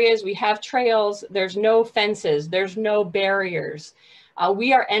these areas, we have trails, there's no fences, there's no barriers.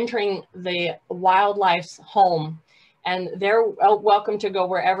 We are entering the wildlife's home, and they're welcome to go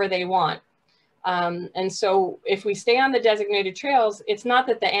wherever they want. And so if we stay on the designated trails, it's not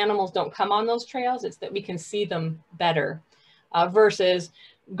that the animals don't come on those trails, it's that we can see them better versus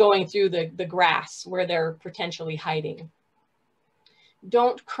going through the grass where they're potentially hiding.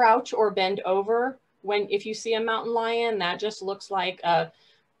 Don't crouch or bend over. If you see a mountain lion, that just looks like a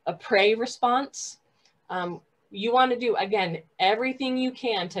prey response. You want to do, again, everything you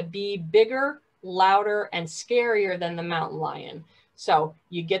can to be bigger, louder, and scarier than the mountain lion. So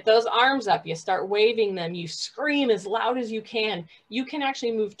you get those arms up, you start waving them, you scream as loud as you can. You can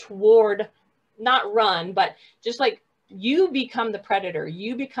actually move toward, not run, but just like you become the predator,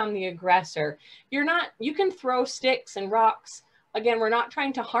 you become the aggressor. You can throw sticks and rocks. Again, we're not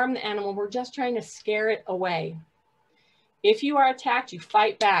trying to harm the animal, we're just trying to scare it away. If you are attacked, you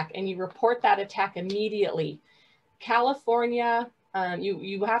fight back and you report that attack immediately. California,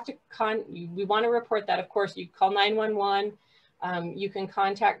 you have to, we want to report that, of course, you call 911. You can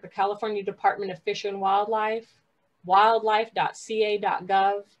contact the California Department of Fish and Wildlife,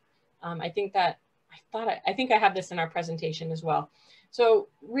 wildlife.ca.gov. I think I have this in our presentation as well. So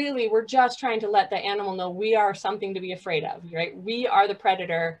really, we're just trying to let the animal know we are something to be afraid of, right? We are the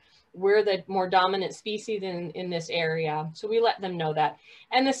predator. We're the more dominant species in this area. So we let them know that.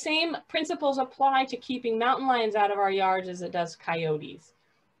 And the same principles apply to keeping mountain lions out of our yards as it does coyotes.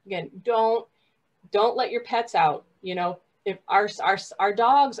 Again, don't let your pets out. You know, if our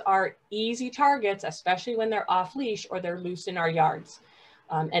dogs are easy targets, especially when they're off leash or they're loose in our yards.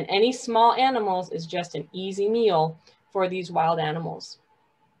 And any small animals is just an easy meal for these wild animals.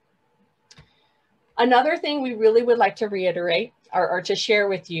 Another thing we really would like to reiterate or to share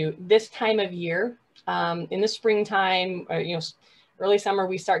with you this time of year, in the springtime, or, you know, early summer,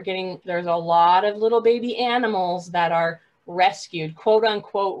 we start getting, there's a lot of little baby animals that are rescued, quote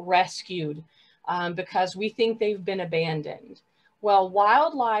unquote, rescued, because we think they've been abandoned. Well,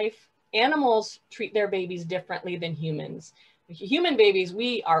 wildlife, animals treat their babies differently than humans. Human babies,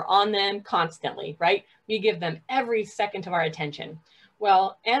 we are on them constantly, right? We give them every second of our attention.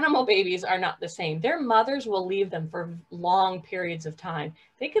 Well, animal babies are not the same. Their mothers will leave them for long periods of time.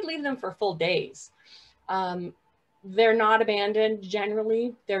 They could leave them for full days. They're not abandoned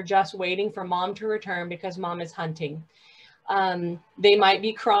generally. They're just waiting for mom to return because mom is hunting. They might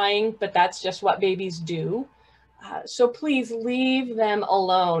be crying, but that's just what babies do. So please leave them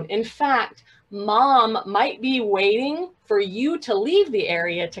alone. In fact, mom might be waiting for you to leave the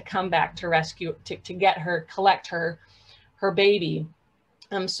area to come back to rescue, to get her, collect her baby.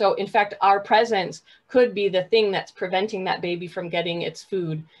 So in fact, our presence could be the thing that's preventing that baby from getting its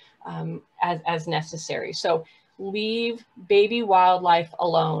food as necessary. So leave baby wildlife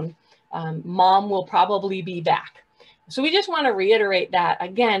alone. Mom will probably be back. So we just want to reiterate that,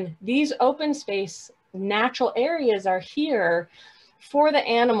 again, these open space natural areas are here for the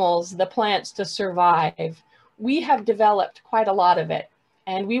animals, the plants to survive. We have developed quite a lot of it,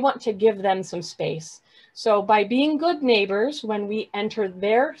 and we want to give them some space. So by being good neighbors when we enter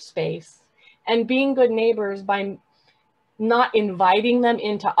their space, and being good neighbors by not inviting them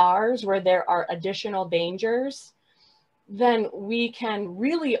into ours where there are additional dangers, then we can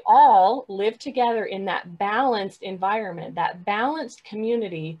really all live together in that balanced environment, that balanced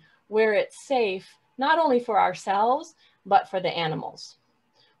community where it's safe, not only for ourselves, but for the animals.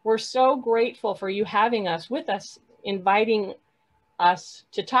 We're so grateful for you having us with us, inviting us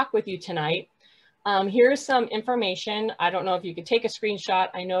to talk with you tonight. Here's some information. I don't know if you could take a screenshot.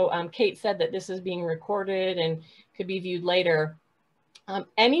 I know Kate said that this is being recorded and could be viewed later.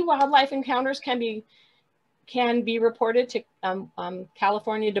 Any wildlife encounters can be reported to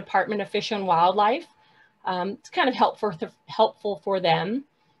California Department of Fish and Wildlife. It's kind of helpful for them,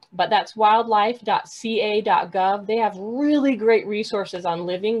 but that's wildlife.ca.gov. They have really great resources on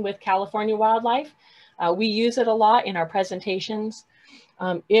living with California wildlife. We use it a lot in our presentations.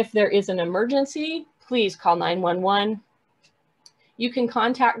 If there is an emergency, please call 911. you can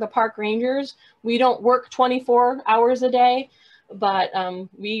contact the park rangers. We don't work 24 hours a day, but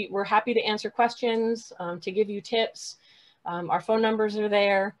we're happy to answer questions, to give you tips. Our phone numbers are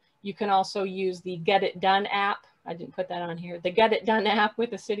there. You can also use the Get It Done app. I didn't put that on here. The Get It Done app with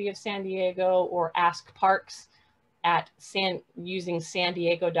the City of San Diego, or Ask Parks at using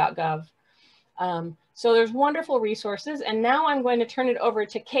sandiego.gov. So there's wonderful resources. And now I'm going to turn it over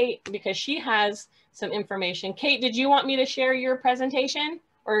to Kate because she has some information. Kate, did you want me to share your presentation,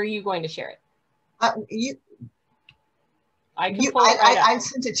 or are you going to share it? I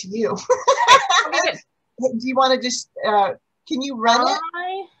sent it to you. Okay, Do you want to just, can you run it?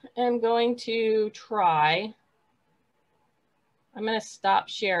 I am going to try. I'm going to stop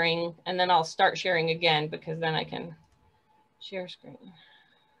sharing and then I'll start sharing again because then I can share screen.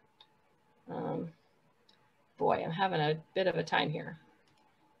 Boy, I'm having a bit of a time here.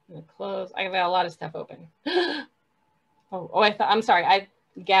 I'm going to close. I've got a lot of stuff open. I'm sorry. I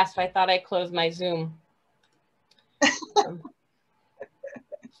gasped. I thought I closed my Zoom.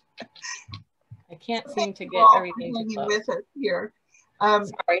 I can't seem to get everything to close. With us here.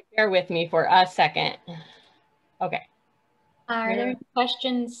 Sorry, bear with me for a second. Okay. Are there any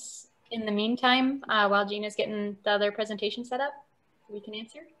questions in the meantime while Gina's getting the other presentation set up we can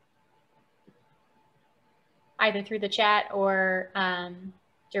answer? Either through the chat or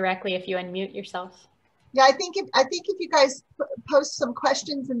directly if you unmute yourself. Yeah, I think if you guys post some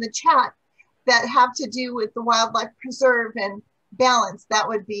questions in the chat that have to do with the wildlife preserve and balance, that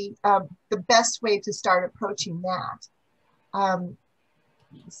would be the best way to start approaching that.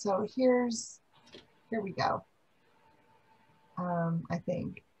 So here we go. I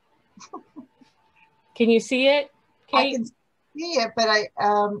think. Can you see it, Kate? I can see it, but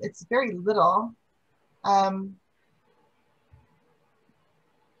it's very little.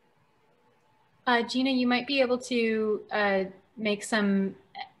 Gina, you might be able to make some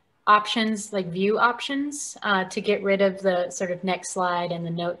options, like view options, to get rid of the sort of next slide and the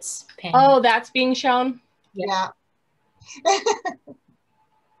notes pane. Oh, that's being shown? Yeah.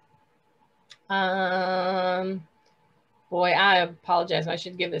 Boy, I apologize. I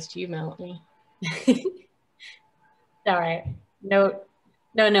should give this to you, Melanie. All right. No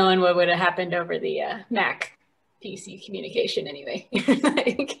knowing what would have happened over the Mac PC communication anyway.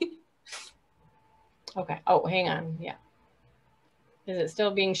 Okay. Oh, hang on. Yeah. Is it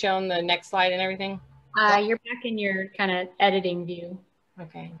still being shown, the next slide and everything? You're back in your kind of editing view.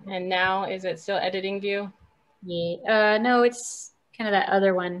 Okay. And now is it still editing view? Yeah. No, it's kind of that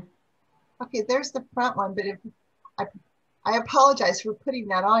other one. Okay, there's the front one, but if I apologize for putting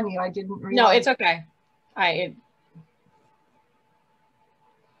that on you. I didn't realize. No, it's okay.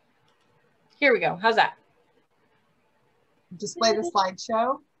 Here we go. How's that? Display the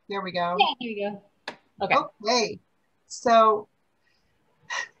slideshow. There we go. Yeah, here we go. Okay. Okay. So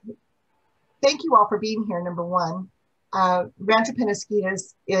thank you all for being here, number one. Rancho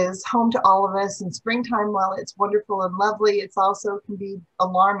Penasquitos is home to all of us in springtime. While it's wonderful and lovely, it's also can be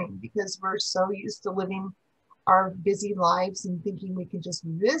alarming because we're so used to living our busy lives and thinking we can just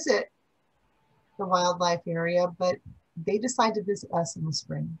visit the wildlife area, but they decide to visit us in the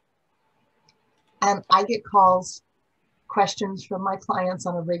spring. And I get calls, questions from my clients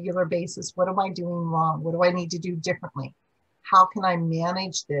on a regular basis. What am I doing wrong? What do I need to do differently? How can I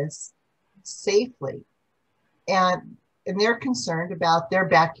manage this safely? And they're concerned about their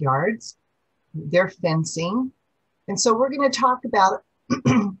backyards, their fencing. And so we're going to talk about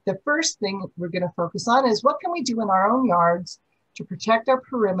the first thing we're going to focus on is what can we do in our own yards to protect our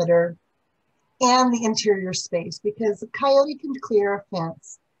perimeter and the interior space, because a coyote can clear a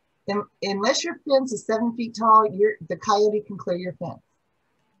fence. And unless your fence is 7 feet tall, the coyote can clear your fence.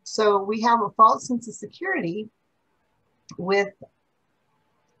 So we have a false sense of security with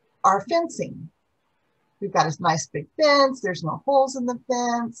our fencing. We've got a nice big fence. There's no holes in the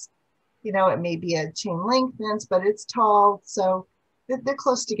fence. You know, it may be a chain link fence, but it's tall. So they're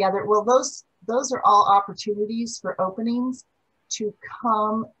close together. Well, those are all opportunities for openings to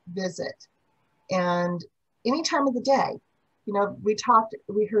come visit. And any time of the day, you know, we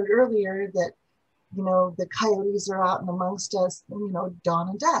heard earlier that, you know, the coyotes are out and amongst us, you know, dawn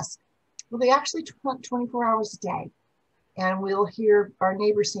and dusk. Well, they actually hunt 24 hours a day. And we'll hear our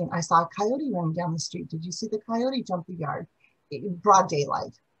neighbors saying, I saw a coyote running down the street. Did you see the coyote jump the yard? Broad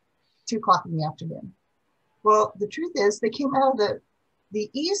daylight, 2 o'clock in the afternoon. Well, the truth is they came out of the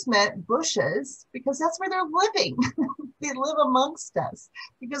easement bushes because that's where they're living. They live amongst us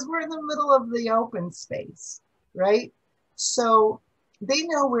because we're in the middle of the open space, right? So they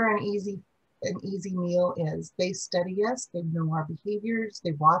know where an easy meal is. They study us, they know our behaviors,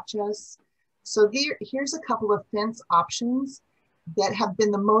 they watch us. So here's a couple of fence options that have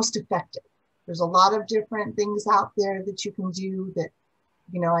been the most effective. There's a lot of different things out there that you can do that,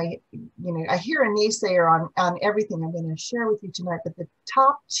 I hear a naysayer on everything I'm going to share with you tonight, but the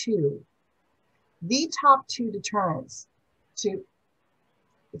top two deterrents to,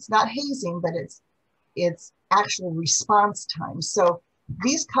 it's not hazing, but it's actual response time. So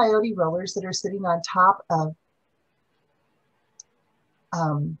these coyote rollers that are sitting on top of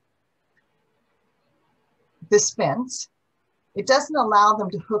this fence, it doesn't allow them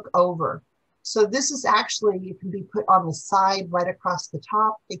to hook over. So this is actually, it can be put on the side right across the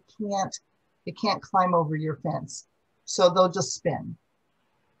top. It can't climb over your fence. So they'll just spin.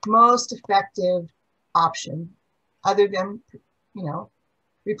 Most effective option, other than,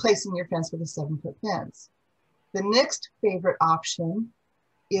 replacing your fence with a 7-foot fence. The next favorite option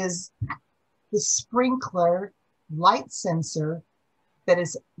is the sprinkler light sensor that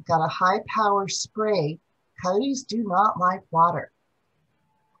has got a high power spray. Coyotes do not like water.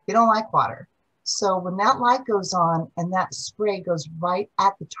 They don't like water. So when that light goes on and that spray goes right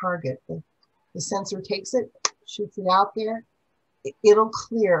at the target, the sensor takes it, shoots it out there, it'll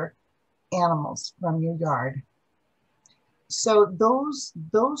clear animals from your yard. So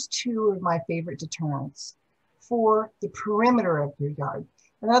those two are my favorite deterrents for the perimeter of your yard.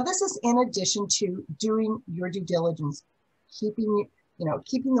 Now this is in addition to doing your due diligence, keeping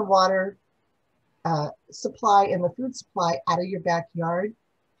the water supply and the food supply out of your backyard,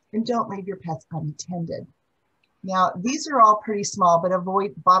 and don't leave your pets unattended. Now these are all pretty small, but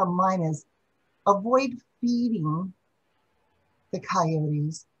bottom line is avoid feeding the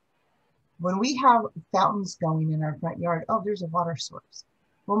coyotes. When we have fountains going in our front yard, oh, there's a water source.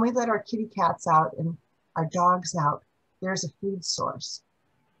 When we let our kitty cats out and our dogs out, there's a food source.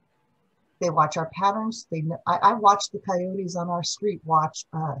 They watch our patterns. I watch the coyotes on our street watch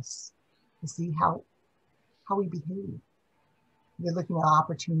us to see how we behave. They're looking at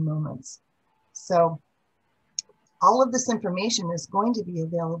opportune moments. So all of this information is going to be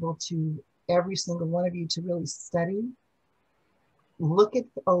available to every single one of you to really study, look it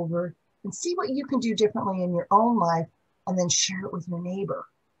over, and see what you can do differently in your own life, and then share it with your neighbor.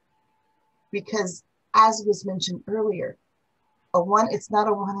 Because as was mentioned earlier, it's not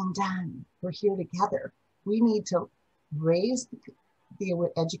a one and done. We're here together. We need to raise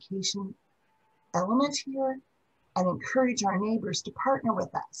the education element here and encourage our neighbors to partner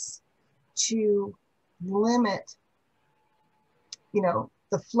with us to limit,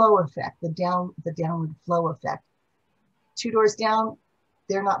 the flow effect, the downward flow effect. 2 doors down,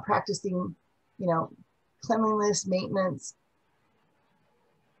 they're not practicing, cleanliness, maintenance.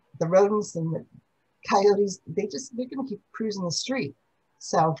 The rodents and the coyotes, they're going to keep cruising the street.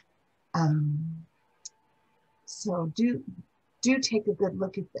 So, do take a good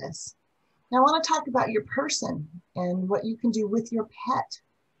look at this. Now I want to talk about your person and what you can do with your pet.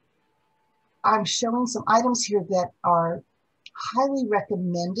 I'm showing some items here that are highly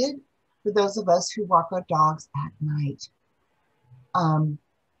recommended for those of us who walk our dogs at night.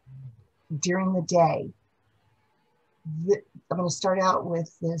 During the day, I'm going to start out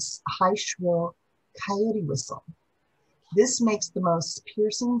with this high shrill coyote whistle. This makes the most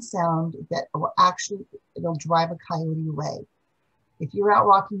piercing sound that will it'll drive a coyote away. If you're out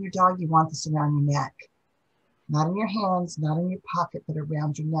walking your dog, you want this around your neck, not in your hands, not in your pocket, but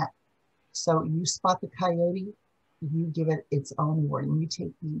around your neck. So you spot the coyote, you give it its own warning. You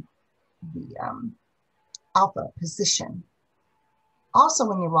take the alpha position. Also,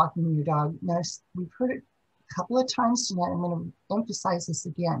 when you're walking your dog, now we've heard it a couple of times tonight. I'm going to emphasize this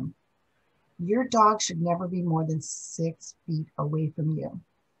again. Your dog should never be more than 6 feet away from you.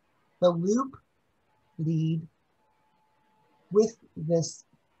 The loop lead with this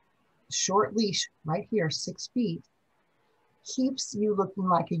short leash right here, 6 feet, keeps you looking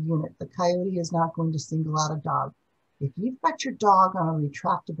like a unit. The coyote is not going to single out a dog. If you've got your dog on a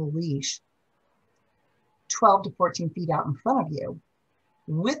retractable leash, 12 to 14 feet out in front of you,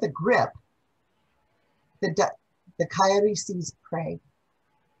 with a grip, the coyote sees prey,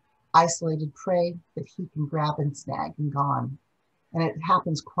 isolated prey that he can grab and snag and gone. And it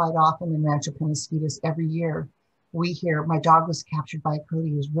happens quite often in Rancho Penasquitos. Every year we hear, my dog was captured by a coyote,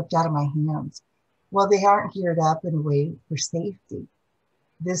 he was ripped out of my hands. Well, they aren't geared up in a way for safety.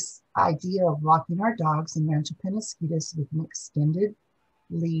 This idea of walking our dogs in Rancho Penasquitos with an extended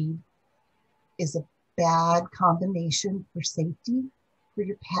lead is a bad combination for safety for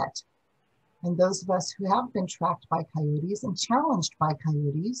your pet. And those of us who have been tracked by coyotes and challenged by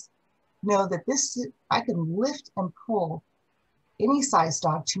coyotes know that I can lift and pull any size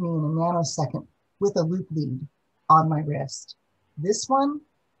dog to me in a nanosecond with a loop lead on my wrist. This one,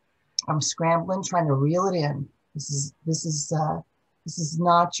 I'm scrambling, trying to reel it in. This is This is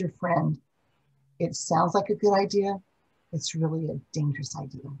not your friend. It sounds like a good idea. It's really a dangerous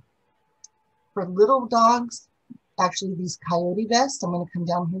idea. For little dogs, actually these Coyote vests, I'm going to come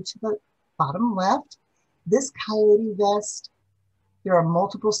down here to the bottom left. This Coyote vest, there are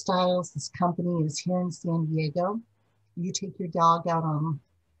multiple styles. This company is here in San Diego. You take your dog out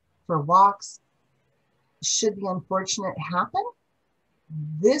for walks. Should the unfortunate happen,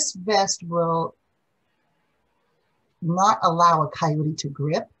 this vest will not allow a coyote to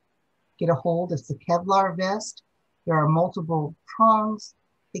grip, get a hold. It's a Kevlar vest. There are multiple prongs.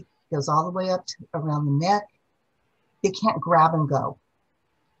 It goes all the way up to around the neck. They can't grab and go.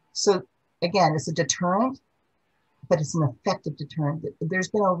 So again, it's a deterrent, but it's an effective deterrent. There's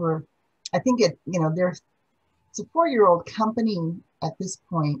been over, I think it's a 4-year-old company at this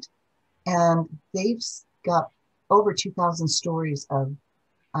point, and they've got over 2,000 stories of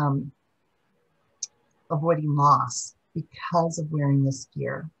avoiding loss because of wearing this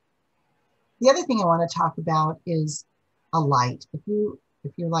gear. The other thing I want to talk about is a light. If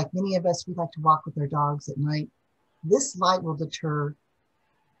you're like many of us, we like to walk with our dogs at night. This light will deter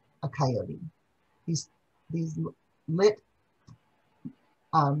a coyote. These lit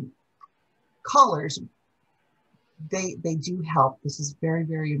collars, they do help. This is very,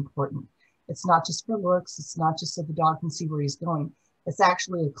 very important. It's not just for looks. It's not just so the dog can see where he's going. It's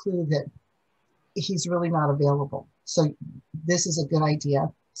actually a clue that he's really not available. So this is a good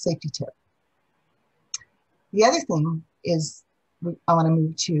idea, safety tip. The other thing is, I want to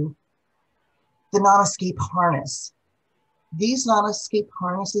move to the non-escape harness. These non-escape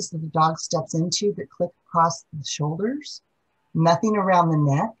harnesses that the dog steps into that click across the shoulders, nothing around the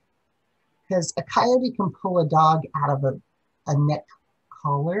neck, because a coyote can pull a dog out of a neck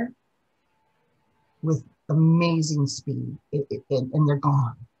collar with amazing speed, and they're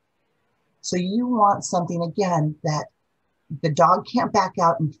gone. So you want something, again, that the dog can't back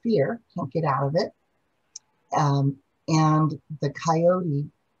out in fear, can't get out of it, and the coyote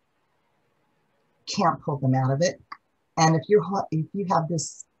can't pull them out of it. And if you have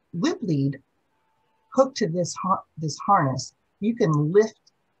this loop lead hooked to this harness, you can lift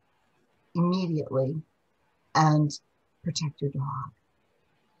immediately and protect your dog.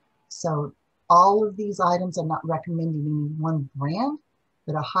 So all of these items, I'm not recommending any one brand,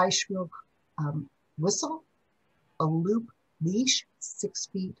 but a high shrill whistle, a loop leash 6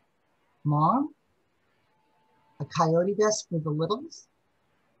 feet long, a coyote vest for the littles,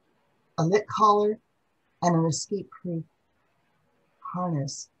 a lit collar, and an escape-proof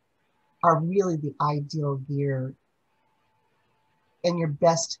harness are really the ideal gear and your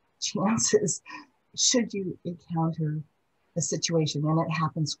best chances should you encounter a situation, and it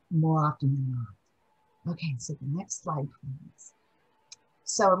happens more often than not. Okay, so the next slide, please.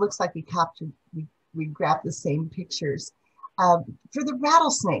 So it looks like we grabbed the same pictures. For the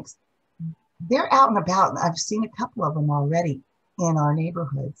rattlesnakes, they're out and about. I've seen a couple of them already in our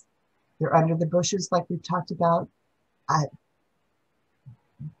neighborhoods. They're under the bushes like we've talked about.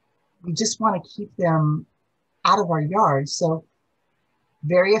 We just want to keep them out of our yards. So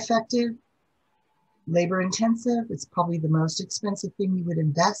very effective, labor intensive. It's probably the most expensive thing you would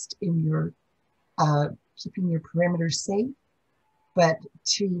invest in your keeping your perimeter safe. But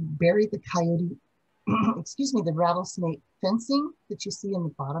to bury the coyote, excuse me, the rattlesnake fencing that you see in the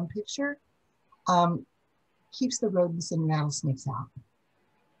bottom picture keeps the rodents and rattlesnakes out.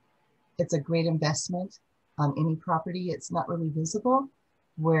 It's a great investment on any property. It's not really visible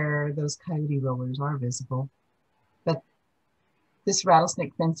where those coyote rollers are visible. But this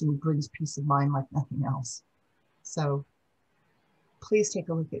rattlesnake fencing brings peace of mind like nothing else. So please take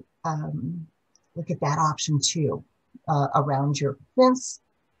a look at that option too, around your fence,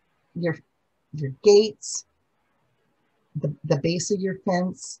 your gates, the base of your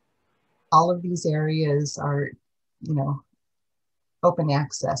fence. All of these areas are, open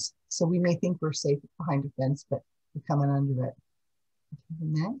access. So we may think we're safe behind a fence, but we're coming under it. Okay,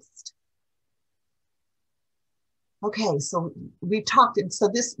 next. Okay, so we've talked, and so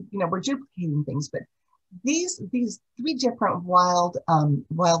this, we're duplicating things, but these 3 different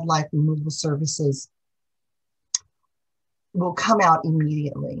wildlife removal services will come out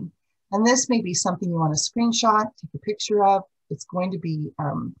immediately. And this may be something you want to screenshot, take a picture of. It's going to be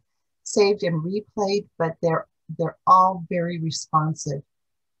saved and replayed, but they're all very responsive.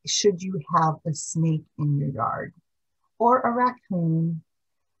 Should you have a snake in your yard or a raccoon,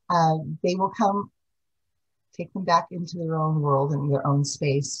 they will come, take them back into their own world and their own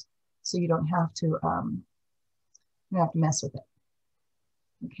space, so you don't have to mess with it.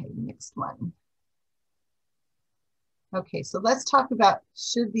 Okay, next one. Okay, so let's talk about,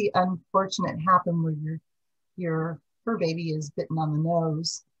 should the unfortunate happen where your fur baby is bitten on the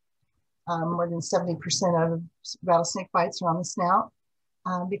nose. More than 70% of rattlesnake bites are on the snout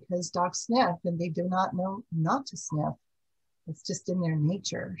because dogs sniff and they do not know not to sniff. It's just in their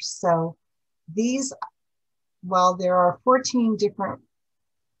nature. So these, while there are 14 different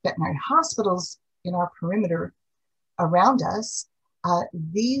veterinary hospitals in our perimeter around us,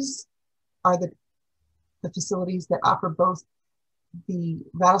 these are the facilities that offer both the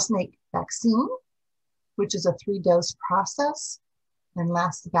rattlesnake vaccine, which is a 3-dose process and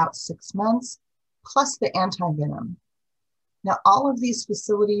lasts about 6 months, plus the anti-venom. Now, all of these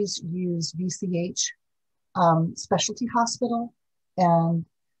facilities use VCH Specialty Hospital and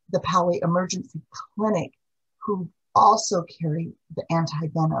the Poway Emergency Clinic, who also carry the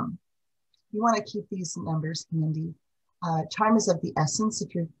anti-venom. You want to keep these numbers handy. Time is of the essence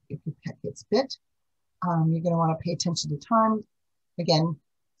if your pet gets bit. You're going to want to pay attention to time. Again,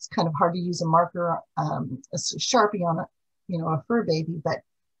 it's kind of hard to use a marker, a Sharpie on a fur baby, but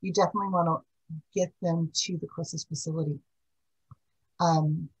you definitely want to get them to the closest facility.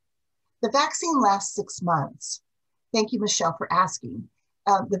 The vaccine lasts 6 months. Thank you, Michelle, for asking.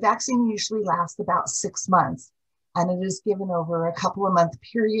 The vaccine usually lasts about 6 months, and it is given over a couple of month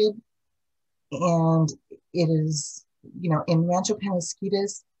period. And it is, in Rancho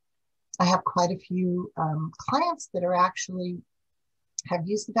Penasquitos, I have quite a few clients that are actually have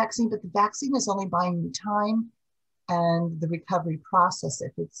used the vaccine, but the vaccine is only buying you time and the recovery process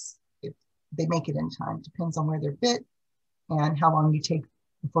if they make it in time. Depends on where they're bit and how long you take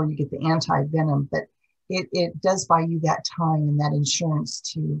before you get the anti-venom, but it does buy you that time and that insurance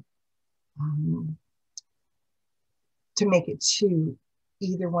to make it to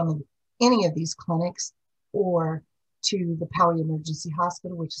either any of these clinics or to the Poway Emergency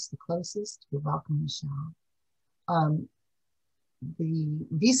Hospital, which is the closest. You're welcome, Michelle. The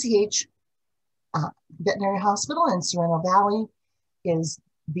VCH Veterinary Hospital in Sereno Valley is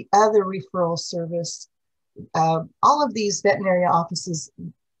the other referral service. All of these veterinary offices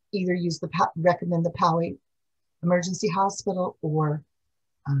either recommend the Poway Emergency Hospital or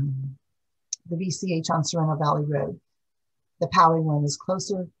the VCH on Sereno Valley Road. The Poway one is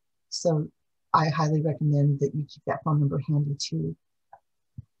closer, so I highly recommend that you keep that phone number handy too.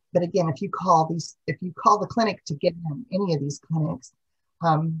 But again, if you call the clinic to get in any of these clinics,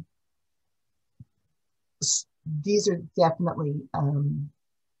 these are definitely,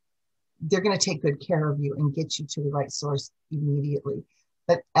 they're going to take good care of you and get you to the right source immediately.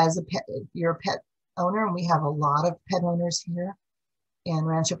 But as a pet, if you're a pet owner, and we have a lot of pet owners here in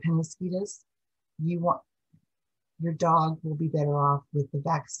Rancho Penasquitos, your dog will be better off with the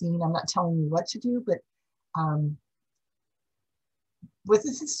vaccine. I'm not telling you what to do, but with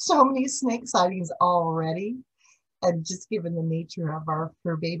so many snake sightings already, and just given the nature of our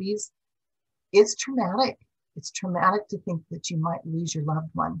fur babies, it's traumatic. It's traumatic to think that you might lose your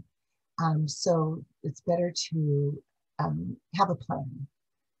loved one. So it's better to have a plan.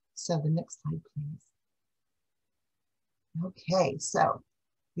 So the next slide, please. Okay, so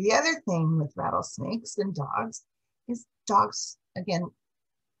the other thing with rattlesnakes and dogs is dogs, again,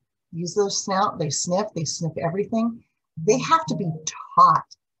 use their snout, they sniff everything. They have to be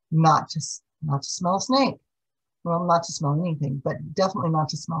taught not to smell a snake. Well, not to smell anything, but definitely not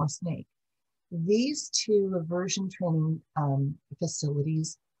to smell a snake. These two aversion training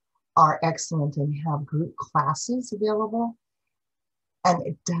facilities are excellent and have group classes available, and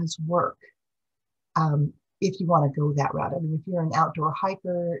it does work if you want to go that route. I mean, if you're an outdoor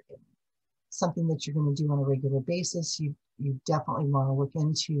hiker, something that you're going to do on a regular basis, you definitely want to look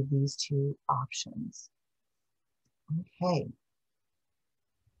into these two options. Okay.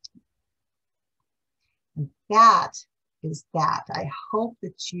 And that is that. I hope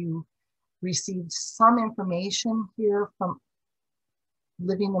that you received some information here from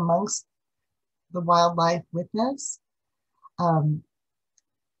living amongst the wildlife witness.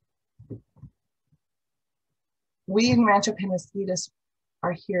 We in Rancho Penasquitos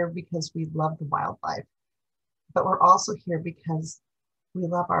are here because we love the wildlife, but we're also here because we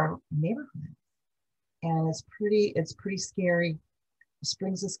love our neighborhood. And it's pretty scary.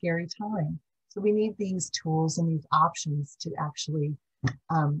 Spring's a scary time. So we need these tools and these options to actually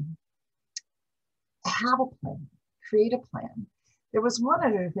have a plan, create a plan. There was one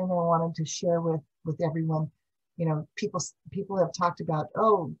other thing I wanted to share with everyone. You know, people have talked about,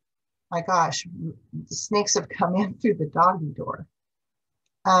 oh my gosh, the snakes have come in through the doggy door.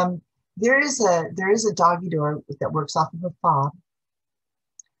 There is a doggy door that works off of a fob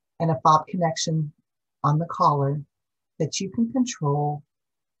and a fob connection on the collar that you can control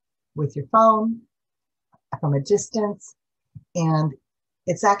with your phone from a distance. And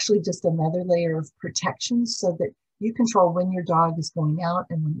it's actually just another layer of protection so that You control when your dog is going out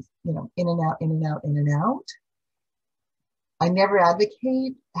and when, you know, in and out, in and out, in and out. I never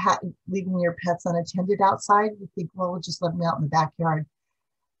advocate leaving your pets unattended outside. You think, well, we'll just let them out in the backyard.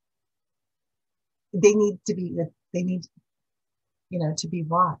 They need, you know, to be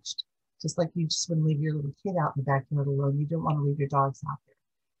watched. Just like you just wouldn't leave your little kid out in the backyard alone. You don't want to leave your dogs out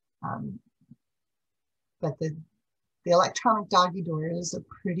there. But the electronic doggy door is a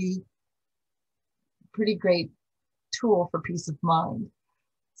pretty great tool for peace of mind.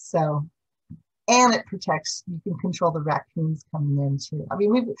 So, and it protects, you can control the raccoons coming in too. I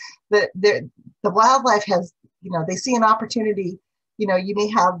mean, the wildlife has, you know, they see an opportunity, you know, you may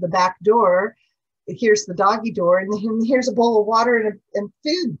have the back door, here's the doggy door, and then here's a bowl of water and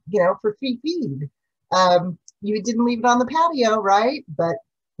food, you know, for feed. You didn't leave it on the patio, right? But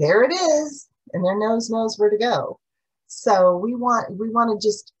there it is, and their nose knows where to go. So we want to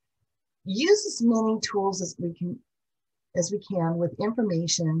just use as many tools as we can with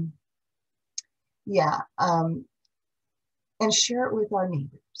information. Yeah, and share it with our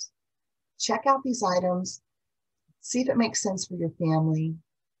neighbors. Check out these items, see if it makes sense for your family,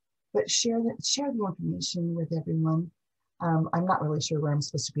 but share the information with everyone. I'm not really sure where I'm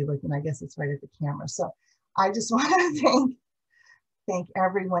supposed to be looking. I guess it's right at the camera. So I just want to thank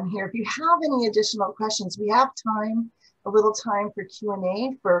everyone here. If you have any additional questions, we have a little time for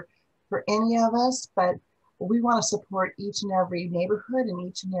Q&A for any of us, but we want to support each and every neighborhood and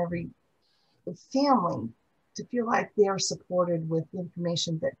each and every family to feel like they are supported with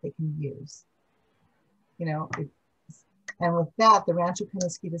information that they can use. You know, and with that, the Rancho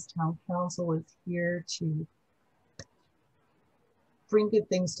Penasquitos Town Council is here to bring good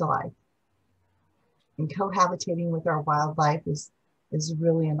things to life. And cohabitating with our wildlife is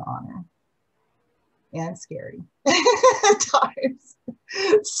really an honor and scary at times.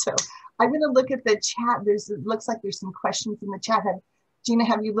 So I'm going to look at the chat. It looks like there's some questions in the chat. Gina,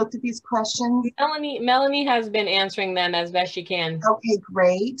 have you looked at these questions? Melanie has been answering them as best she can. Okay,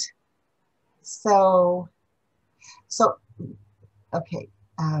 great. So okay.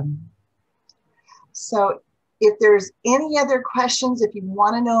 So if there's any other questions, if you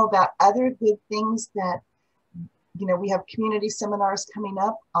want to know about other good things that, you know, we have community seminars coming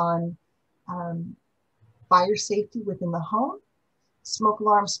up on fire safety within the home, smoke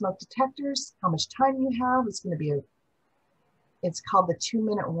alarm, smoke detectors, how much time you have. It's going to be it's called the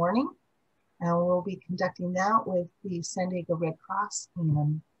 2-minute warning. And we'll be conducting that with the San Diego Red Cross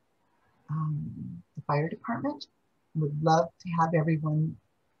and the fire department. Would love to have everyone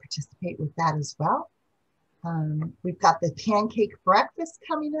participate with that as well. We've got the pancake breakfast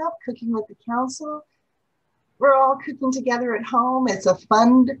coming up, cooking with the council. We're all cooking together at home. It's a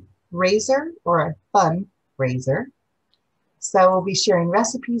fundraiser or a fun raiser. So we'll be sharing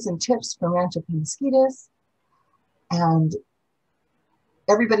recipes and tips from Rancho Peñasquitos, and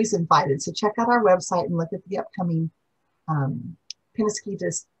everybody's invited. So check out our website and look at the upcoming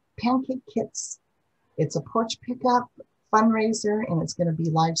Penasquitos pancake kits. It's a porch pickup fundraiser, and it's going to be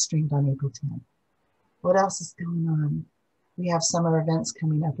live streamed on April 10th. What else is going on? We have summer events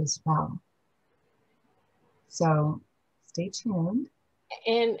coming up as well. So stay tuned.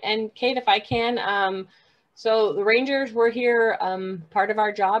 And Kate, if I can, so the Rangers were here. Part of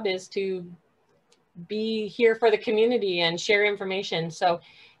our job is to be here for the community and share information. So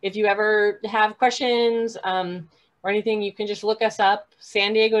if you ever have questions or anything, you can just look us up,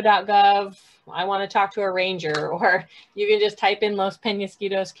 sandiego.gov. I want to talk to a ranger, or you can just type in Los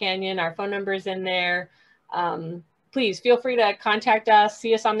Peñasquitos Canyon. Our phone number is in there. Please feel free to contact us,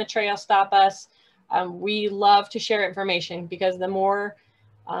 see us on the trail, stop us. We love to share information, because the more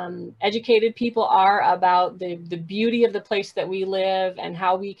educated people are about the beauty of the place that we live and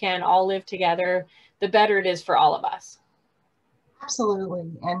how we can all live together, the better it is for all of us.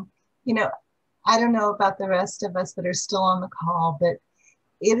 Absolutely. And, you know, I don't know about the rest of us that are still on the call, but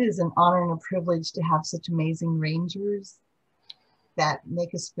it is an honor and a privilege to have such amazing rangers that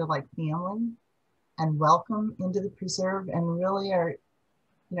make us feel like family and welcome into the preserve, and really are,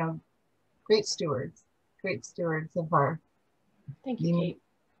 you know, great stewards of our unique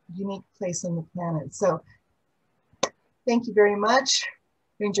place on the planet. So thank you very much,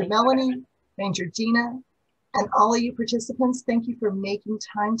 Ranger Melanie, Ranger Gina, and all of you participants. Thank you for making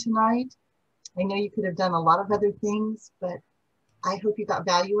time tonight. I know you could have done a lot of other things, but I hope you got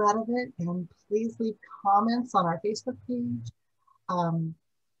value out of it. And please leave comments on our Facebook page.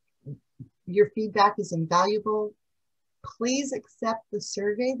 Your feedback is invaluable. Please accept the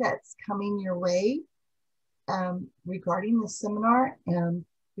survey that's coming your way regarding the seminar, and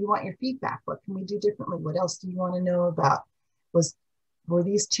we want your feedback. What can we do differently? What else do you want to know about? Were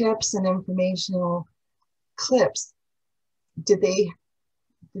these tips and informational clips, did they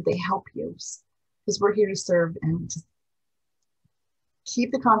help you? Because we're here to serve and to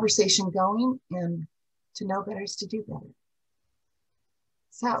keep the conversation going, and to know better is to do better.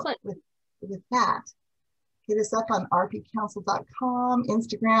 So with that, hit us up on rpcouncil.com,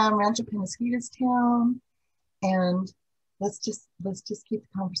 Instagram, Rancho Penasquitos Town, and let's just keep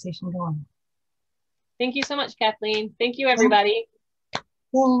the conversation going. Thank you so much, Kathleen. Thank you, everybody.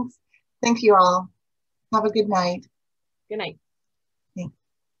 Thanks. Thank you all. Have a good night. Good night. Thanks.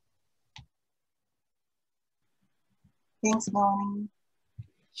 Thanks, Melanie.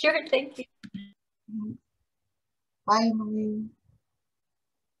 Sure, thank you. Bye, Emily.